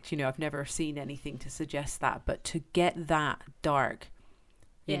drug addict. You know, I've never seen anything to suggest that, but to get that dark,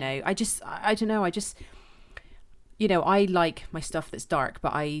 you know, I don't know. You know, I like my stuff that's dark,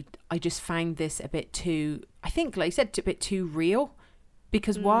 but I just found this a bit too, I think, like I said, a bit too real,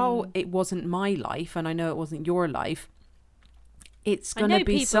 because while it wasn't my life, and I know it wasn't your life, it's going to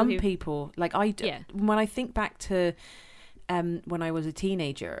be some people, like when I think back to when I was a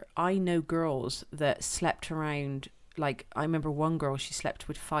teenager, I know girls that slept around, like, I remember one girl, she slept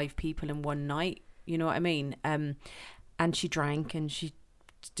with 5 people in one night, you know what I mean? And she drank and she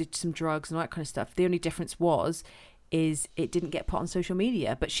did some drugs and all that kind of stuff. The only difference is it didn't get put on social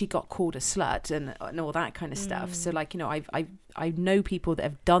media, but she got called a slut and all that kind of stuff. So, like, you know, I know people that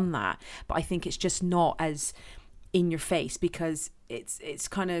have done that, but I think it's just not as in your face, because it's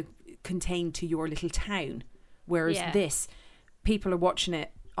kind of contained to your little town, whereas this, people are watching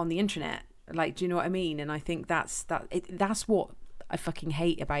it on the internet. Like, do you know what I mean? And I think that's what I fucking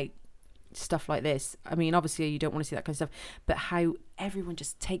hate about stuff like this. I mean, obviously you don't want to see that kind of stuff, but how everyone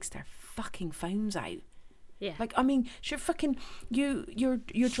just takes their fucking phones out. Yeah. Like, I mean, sure, fucking you're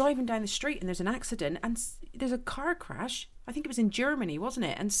driving down the street and there's an accident and there's a car crash. I think it was in Germany, wasn't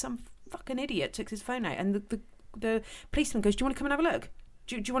it? And some fucking idiot took his phone out, and the policeman goes, "Do you want to come and have a look?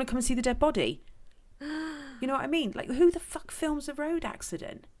 Do you want to come and see the dead body?" You know what I mean? Like, who the fuck films a road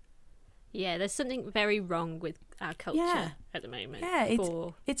accident? Yeah, there's something very wrong with our culture at the moment. Yeah,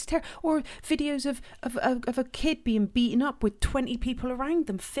 it's terrible. Or videos of a kid being beaten up with 20 people around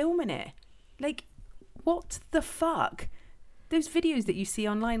them filming it. Like, what the fuck? Those videos that you see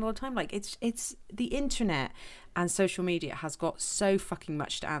online all the time, like, it's the internet and social media has got so fucking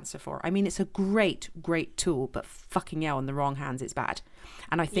much to answer for. I mean, it's a great tool, but fucking hell, in the wrong hands, it's bad.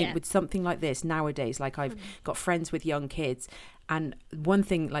 And I think with something like this nowadays, like, I've got friends with young kids, and one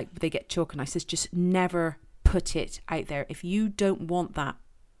thing, like, they get chalk, and I says, just never put it out there. If you don't want that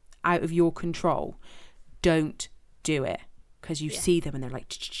out of your control, don't do it, because you see them and they're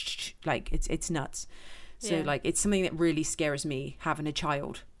like it's nuts. So like, it's something that really scares me, having a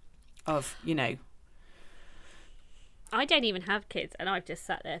child of, you know. I don't even have kids, and I've just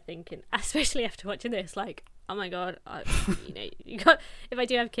sat there thinking, especially after watching this, like, oh my god, if I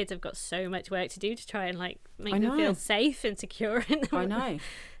do have kids, I've got so much work to do to try and, like, make them feel safe and secure in them.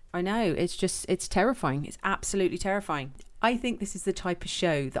 I know. It's terrifying. It's absolutely terrifying. I think this is the type of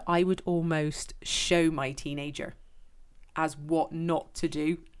show that I would almost show my teenager as what not to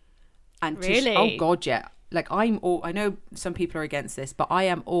do. And really? Oh god, yeah. Like, I know some people are against this, but I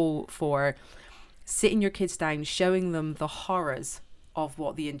am all for sitting your kids down, showing them the horrors of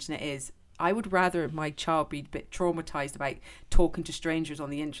what the internet is. I would rather my child be a bit traumatized about talking to strangers on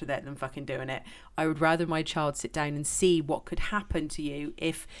the internet than fucking doing it. I would rather my child sit down and see what could happen to you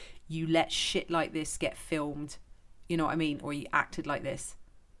if you let shit like this get filmed. You know what I mean? Or you acted like this.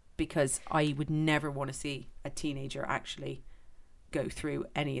 Because I would never want to see a teenager actually go through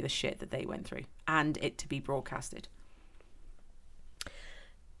any of the shit that they went through, and it to be broadcasted.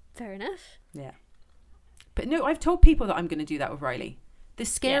 Fair enough. Yeah. But no, I've told people that I'm going to do that with Riley. The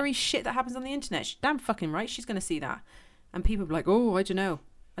scary shit that happens on the internet, she's damn fucking right, she's going to see that. And people be like, oh, I don't know.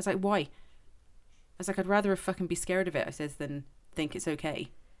 I was like, why? I was like, I'd rather fucking be scared of it, I says, than think it's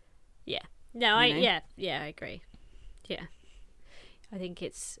okay. Yeah. No, I agree. Yeah. I think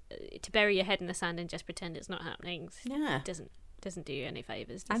it's to bury your head in the sand and just pretend it's not happening. Yeah. Doesn't do you any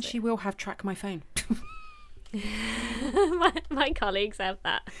favours. And she will have track my phone. my colleagues have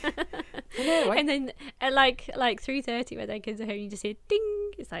that. I know, and then at like 3:30 when their kids are home, you just hear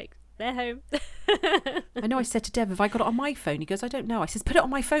ding. It's like, they're home. I know. I said to Dev, have I got it on my phone? He goes, I don't know. I says, put it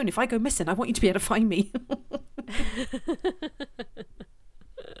on my phone. If I go missing, I want you to be able to find me.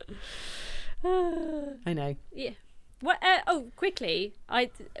 I know. Yeah. What? Quickly.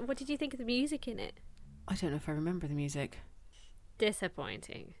 What did you think of the music in it? I don't know if I remember the music.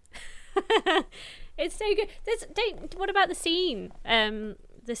 Disappointing. It's so good. What about the scene? I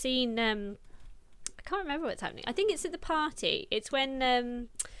can't remember what's happening. I think it's at the party. It's when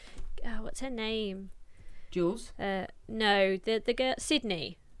what's her name? Jules? No, the girl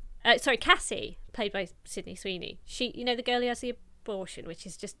Sydney. Sorry, Cassie, played by Sydney Sweeney. She, the girl who has the abortion, which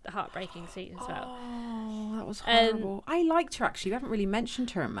is just a heartbreaking scene as well. Oh, that was horrible. I liked her, actually. We haven't really mentioned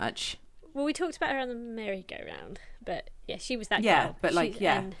her much. Well, we talked about her on the merry-go-round, but yeah, she was that girl. Yeah, but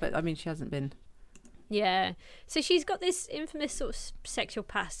but I mean, she hasn't been. Yeah, so she's got this infamous sort of sexual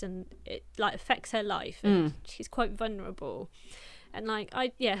past, and it like affects her life, and she's quite vulnerable, and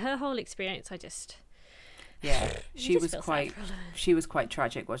her whole experience, she was quite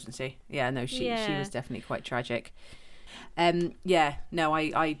tragic, wasn't she? Yeah, no, she was definitely quite tragic.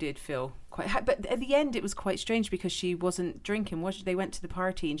 I did feel quite, but at the end it was quite strange because she wasn't drinking, was she? They went to the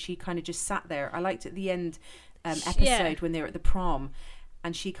party and she kind of just sat there. I liked at the end episode when they were at the prom,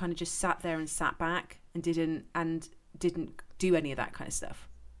 and she kind of just sat there and sat back and didn't do any of that kind of stuff,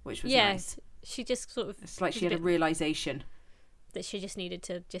 which was nice. She just sort of, it's like she had a realization that she just needed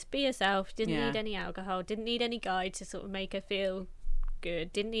to just be herself, didn't need any alcohol, didn't need any guide to sort of make her feel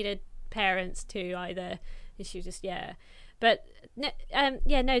good, didn't need her parents to either. She was just but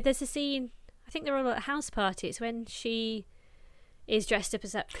there's a scene, I think they're all at a house party. It's when she is dressed up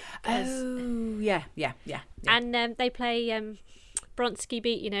as and they play Bronski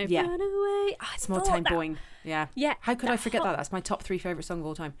Beat, Run Away. It's More Time Boing. Yeah. How could I forget that? That's my top 3 favourite song of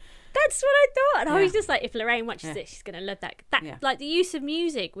all time. That's what I thought. And I was just like, if Lorraine watches it, she's gonna love that. Like, the use of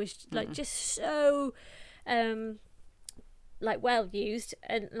music was like just so like well used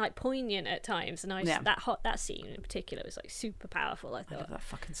and like poignant at times, and that scene in particular was like super powerful. I thought, I love that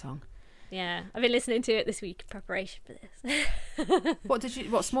fucking song. Yeah, I've been listening to it this week in preparation for this.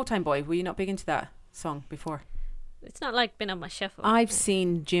 What Small Time Boy? Were you not big into that song before? It's not like been on my shuffle. I've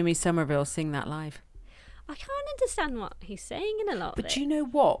seen Jimmy Somerville sing that live. I can't understand what he's saying in a lot of But it. do you know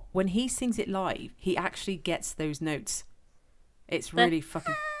what? When he sings it live, he actually gets those notes. It's really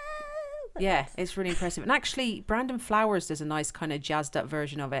fucking... Yeah, it's really impressive. And actually, Brandon Flowers does a nice kind of jazzed up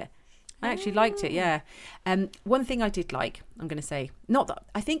version of it. I actually liked it, yeah. One thing I did like, I'm going to say, not that,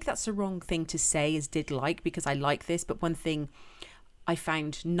 I think that's the wrong thing to say is did like, because I like this, but one thing I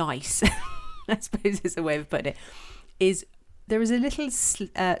found nice, I suppose is a way of putting it, is there was a little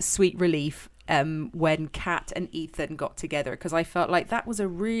sweet relief when Kat and Ethan got together, because I felt like that was a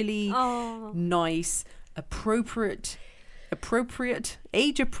really nice,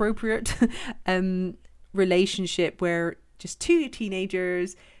 age appropriate relationship where just two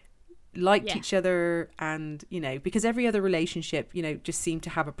teenagers liked each other, and because every other relationship just seemed to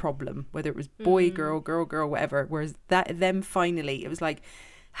have a problem, whether it was boy girl, girl, whatever, whereas them finally it was like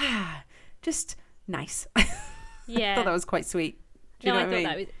just nice. Yeah. I thought that was quite sweet. Do you know I what I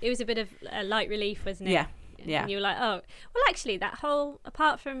thought mean? it was a bit of a light relief, wasn't it? Yeah. And you were like, oh well, actually that whole,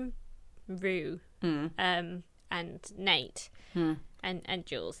 apart from Rue and Nate and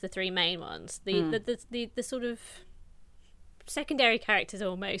Jules, the three main ones, the sort of secondary characters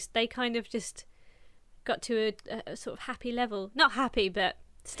almost, they kind of just got to a sort of happy level, not happy but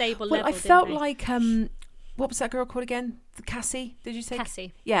stable level. I felt like what was that girl called again? Cassie, did you say?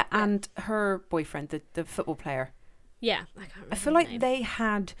 Cassie. Yeah, and her boyfriend, the football player. Yeah, I can't remember. I feel like they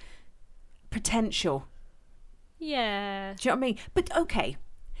had potential. Yeah. Do you know what I mean? But okay,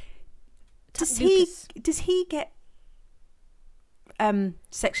 does he get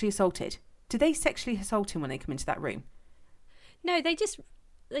sexually assaulted? Do they sexually assault him when they come into that room? No, they just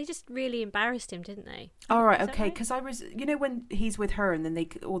really embarrassed him, didn't they? All right, okay, because I was, when he's with her and then they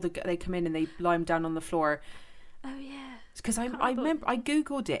come in and they lie him down on the floor. Oh yeah. Because I remember I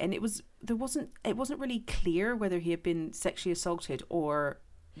googled it and it wasn't really clear whether he had been sexually assaulted or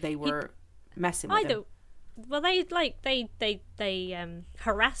they were messing with him. Well, they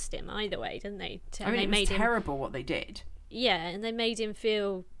harassed him either way, didn't they? It was terrible what they did. Yeah, and they made him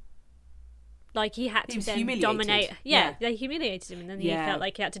feel like he had to then humiliated. dominate. Yeah, they humiliated him, and then he felt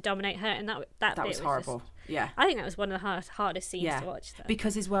like he had to dominate her, and that was horrible. I think that was one of the hardest scenes to watch. Though.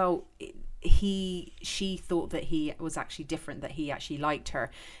 Because as well, she thought that he was actually different, that he actually liked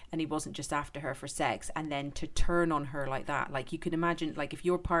her, and he wasn't just after her for sex. And then to turn on her like that, like you can imagine, like if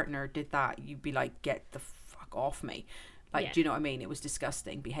your partner did that, you'd be like, "Get the fuck off me!" Like, do you know what I mean? It was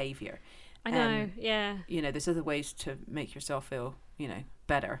disgusting behavior. I know. Yeah. There's other ways to make yourself feel,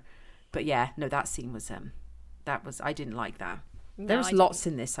 better. But yeah, no, that scene was I didn't like that. There was lots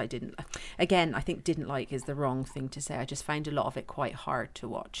in this I didn't. Again, I think didn't like is the wrong thing to say. I just found a lot of it quite hard to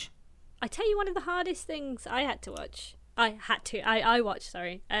watch. I tell you, one of the hardest things I watched,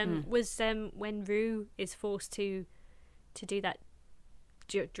 was when Rue is forced to do that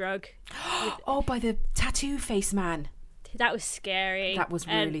drug. By the tattoo face man. That was scary. That was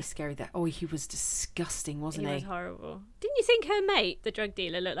really scary. He was disgusting, wasn't he? He was horrible. Didn't you think her mate, the drug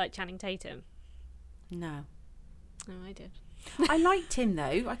dealer, looked like Channing Tatum? No. Oh, I did. I liked him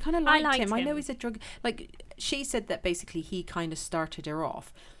though. I kind of liked him. I know him. he's a drug. Like she said that basically he kind of started her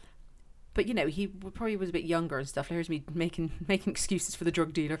off, but he probably was a bit younger and stuff. Here's me making excuses for the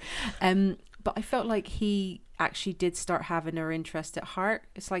drug dealer. But I felt like he actually did start having her interest at heart.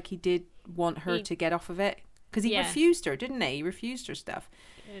 It's like he did want her to get off of it. Because he refused her, didn't he? He refused her stuff.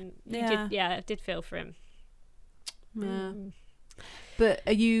 I did feel for him. Yeah. But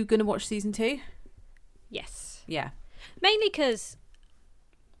are you going to watch season 2? Yes. Yeah. Mainly because,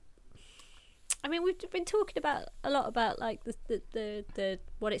 we've been talking a lot about like the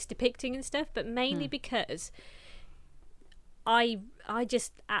what it's depicting and stuff, but mainly because I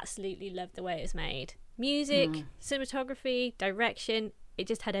just absolutely love the way it's made. Music, cinematography, direction. It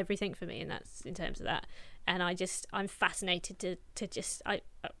just had everything for me, and that's in terms of that. And I'm fascinated to just I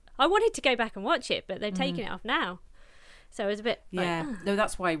wanted to go back and watch it, but they've taken it off now, so it was a bit no,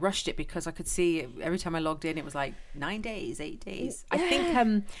 that's why I rushed it, because I could see every time I logged in it was like 9 days, 8 days. I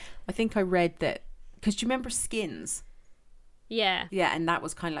think I read that, because do you remember Skins? Yeah, and that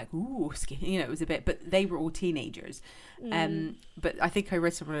was kind of like, ooh, skin, it was a bit, but they were all teenagers. But I think I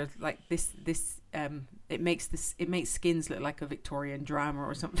read somewhere like this it makes Skins look like a Victorian drama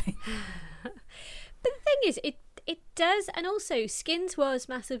or something. But the thing is, it does, and also Skins was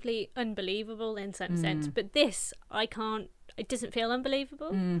massively unbelievable in some sense, but this it doesn't feel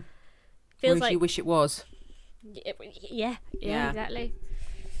unbelievable. Feels like you wish it was. Yeah, exactly.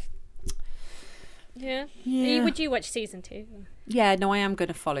 Yeah. Yeah. Would you watch season 2? Yeah, no, I am going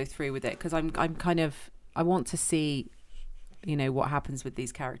to follow through with it because I'm kind of, I want to see, you know, what happens with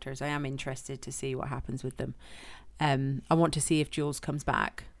these characters. I am interested to see what happens with them. I want to see if Jules comes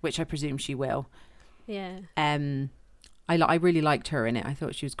back, which I presume she will. Yeah. I really liked her in it. I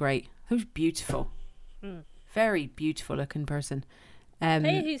thought she was great. She was beautiful. Very beautiful looking person.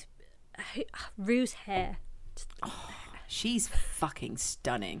 Rue's hair. She's fucking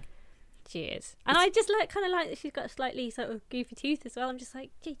stunning. She is. And I just kind of like that she's got a slightly sort of goofy tooth as well. I'm just like,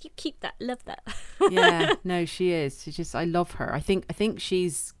 yeah, you keep that. Love that. Yeah, no, she is. She's just, I love her. I think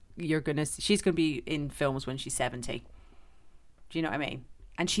she's gonna be in films when she's 70. Do you know what I mean?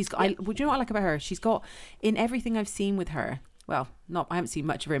 And she's got, do you know what I like about her? She's got, in everything I've seen with her, well, I haven't seen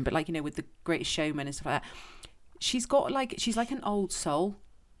much of her in, but like, you know, with The Greatest Showman and stuff like that, she's like an old soul.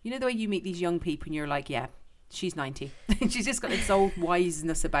 You know the way you meet these young people and you're like, yeah, she's 90. She's just got this old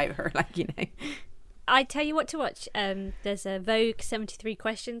wiseness about her, like, you know. I tell you what to watch. There's a Vogue 73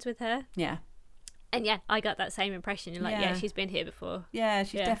 Questions with her. Yeah. And yeah, I got that same impression. You're like, yeah, she's been here before. Yeah,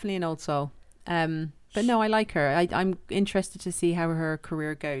 she's definitely an old soul. But no, I like her. I'm interested to see how her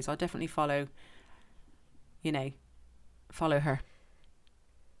career goes. I'll definitely follow her.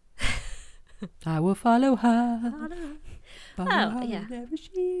 I will follow her. Oh, yeah. Wherever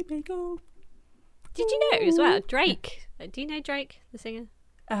she may go. Did you know as well, Drake? Do you know Drake, the singer?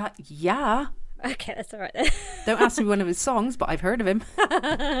 Yeah. Okay, that's all right then. Don't ask me one of his songs, but I've heard of him.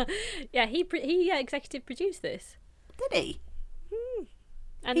 Yeah, he executive produced this. Did he?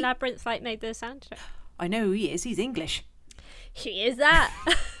 And Labyrinth made the soundtrack. I know who he is. He's English. He is that.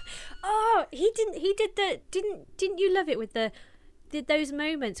 Oh, didn't you love it with those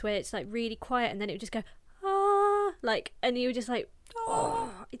moments where it's like really quiet and then it would just go and you were just like,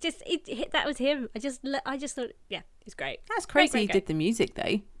 that was him. I just thought, yeah, it's great. That's crazy. Great. He did the music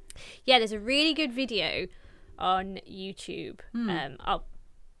though. Yeah, there's a really good video on YouTube. I'll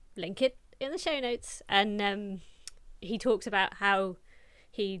link it in the show notes, and he talks about how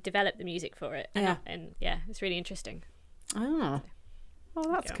he developed the music for it. And yeah, it's really interesting. Oh, well,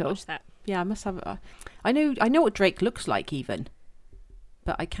 that's cool. Watch that. Yeah, I must have. I know what Drake looks like even,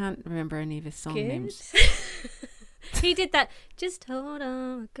 but I can't remember any of his song names. He did that. Just hold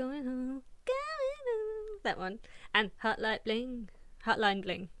on, we're going home, that one, and Hotline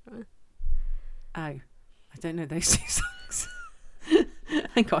Bling. Oh, I don't know those two songs.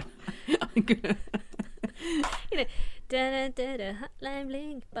 Hang on. I'm gonna. You know, da da da Hotline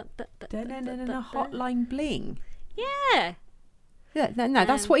Bling. Hotline Bling. Yeah. Yeah. No,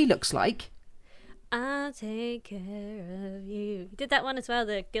 that's what he looks like. I'll take care of you. He did that one as well,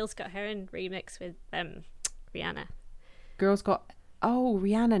 the Gil Scott-Heron remix with Rihanna.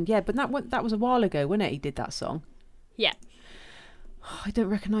 Rihanna. Yeah, but that was a while ago, wasn't it? He did that song. Yeah. Oh, I don't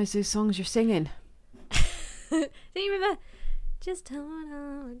recognise those songs you're singing. Do you remember? Just hold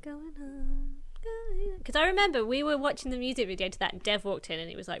on, we're going home. Because I remember we were watching the music video to that and Dev walked in and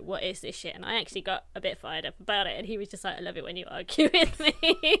he was like, what is this shit? And I actually got a bit fired up about it and he was just like, I love it when you argue with me.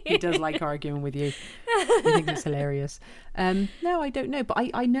 He does like arguing with you. He thinks it's hilarious. No, I don't know, but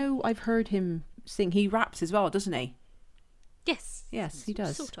I know I've heard him sing. He raps as well, doesn't he? Yes. Yes, he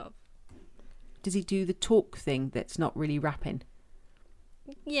does. Sort of. Does he do the talk thing that's not really rapping?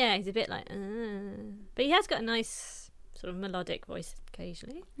 Yeah, he's a bit like, but he has got a nice sort of melodic voice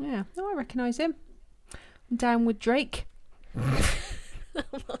occasionally. Yeah, no, I recognise him. I'm down with Drake. Oh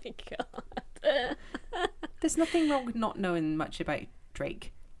my god. There's nothing wrong with not knowing much about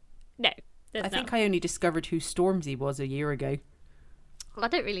Drake. No, I think I only discovered who Stormzy was a year ago. Well, I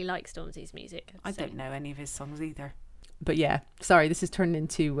don't really like Stormzy's music. I don't know any of his songs either. But yeah, sorry, this has turned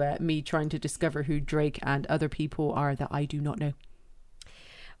into me trying to discover who Drake and other people are that I do not know.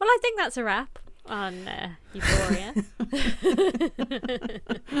 Well, I think that's a wrap on Euphoria.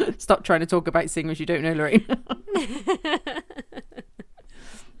 Stop trying to talk about singers you don't know, Lorraine.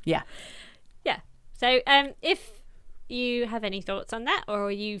 Yeah. Yeah. So if you have any thoughts on that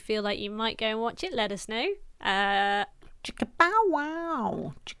or you feel like you might go and watch it, let us know. Chicka bow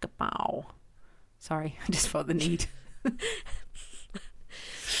wow. Chicka bow. Sorry, I just felt the need.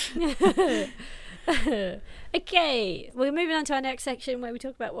 Okay, we're moving on to our next section where we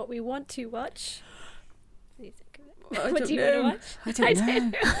talk about what we want to watch. What do you want to watch? I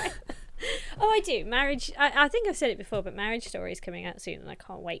don't know. Oh, I do. Marriage. I think I've said it before, but Marriage Story is coming out soon, and I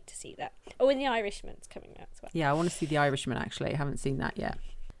can't wait to see that. Oh, and The Irishman's coming out as well. Yeah, I want to see The Irishman. Actually, I haven't seen that yet.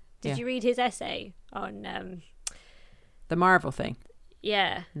 Did you read his essay on the Marvel thing?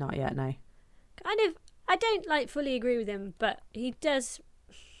 Yeah. Not yet. No. Kind of. I don't fully agree with him, but he does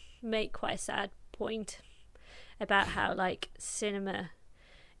make quite a sad point about how cinema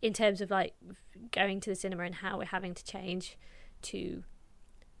in terms of like going to the cinema and how we're having to change to,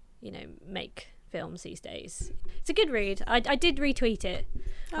 you know, make films these days. It's a good read. I did retweet it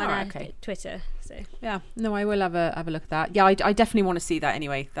on Twitter. So yeah, no, I will have a look at that. Yeah, I definitely want to see that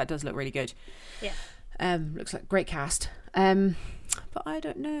anyway. That does look really good. Yeah. Looks like great cast. But I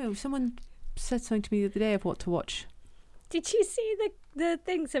don't know. Someone said something to me the other day of what to watch. Did you see the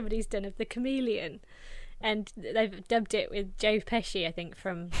thing somebody's done of the chameleon? And they've dubbed it with Joe Pesci, I think,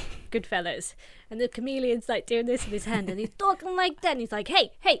 from Goodfellas. And the chameleon's like doing this with his hand, and he's talking like that. And he's like,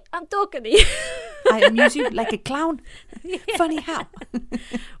 "Hey, I'm talking to you. I amuse you like a clown. Yeah. Funny how?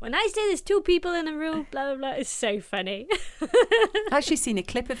 When I say there's two people in a room, blah blah blah." It's so funny. I actually seen a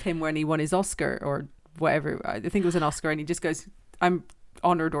clip of him when he won his Oscar or whatever. I think it was an Oscar, and he just goes, "I'm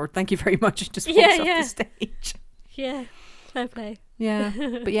honoured," or "Thank you very much," and just walks off the stage. Yeah. Fair play. Yeah,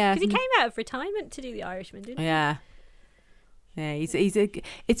 but yeah, because he came out of retirement to do The Irishman, didn't he? Yeah, he's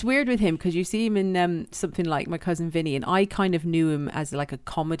it's weird with him because you see him in something like My Cousin Vinny, and I kind of knew him as like a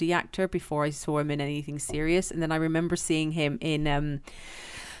comedy actor before I saw him in anything serious, and then I remember seeing him in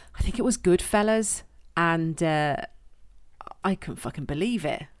I think it was Goodfellas, and I couldn't fucking believe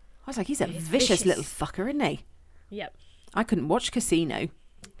it. I was like, he's vicious little fucker, isn't he? Yep. I couldn't watch Casino.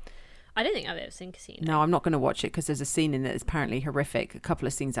 I don't think I've ever seen Casino. No, I'm not going to watch it because there's a scene in it that's apparently horrific. A couple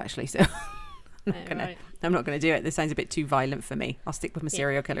of scenes actually. So I'm not going to do it. This sounds a bit too violent for me. I'll stick with my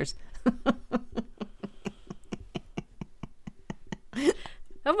serial killers.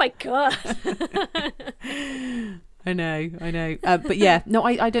 Oh my god. I know. But yeah, no,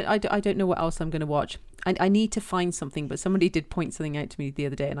 I don't know what else I'm going to watch. I need to find something, but somebody did point something out to me the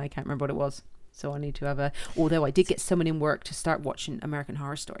other day, and I can't remember what it was. So I need to have although I did get someone in work to start watching American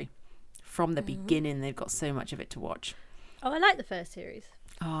Horror Story. From the beginning, they've got so much of it to watch. Oh, I like the first series.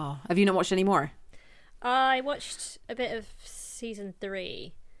 Oh, have you not watched any more? I watched a bit of season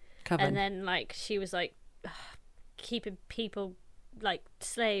 3. Coven. And then, like, she was, like, keeping people, like,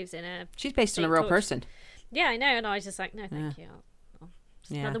 slaves in a... She's based on a real person. Yeah, I know. And I was just like, no, thank you.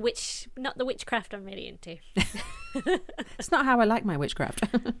 Yeah. Not the witchcraft I'm really into. It's not how I like my witchcraft.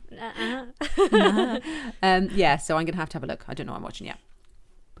 Yeah, so I'm going to have a look. I don't know what I'm watching yet.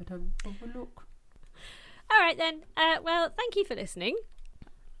 But have a look. All right, then. Well, thank you for listening.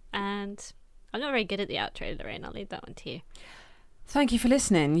 And I'm not very good at the outro, Lorraine. I'll leave that one to you. Thank you for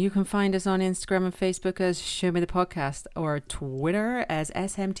listening. You can find us on Instagram and Facebook as Show Me the Podcast, or Twitter as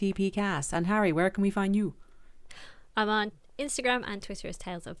SMTPcast. And Harry, where can we find you? I'm on Instagram and Twitter as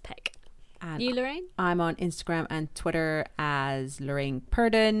Tales of Peck. And you, Lorraine? I'm on Instagram and Twitter as Lorraine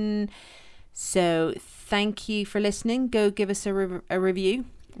Purdon. So thank you for listening. Go give us a review.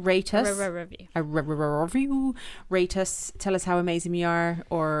 Rate us. A review. Rate us. Tell us how amazing we are,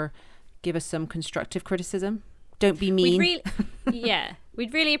 or give us some constructive criticism. Don't be mean.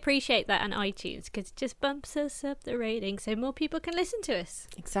 We'd really appreciate that on iTunes, because it just bumps us up the rating so more people can listen to us.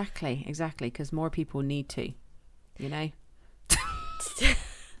 Exactly, because more people need to, you know.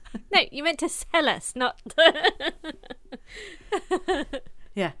 No, you meant to sell us, not...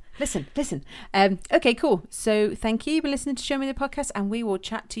 Yeah, listen. Okay, cool. So thank you for listening to Show Me the Podcast, and we will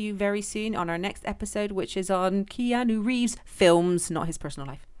chat to you very soon on our next episode, which is on Keanu Reeves' films, not his personal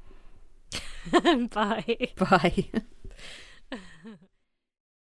life. Bye. Bye.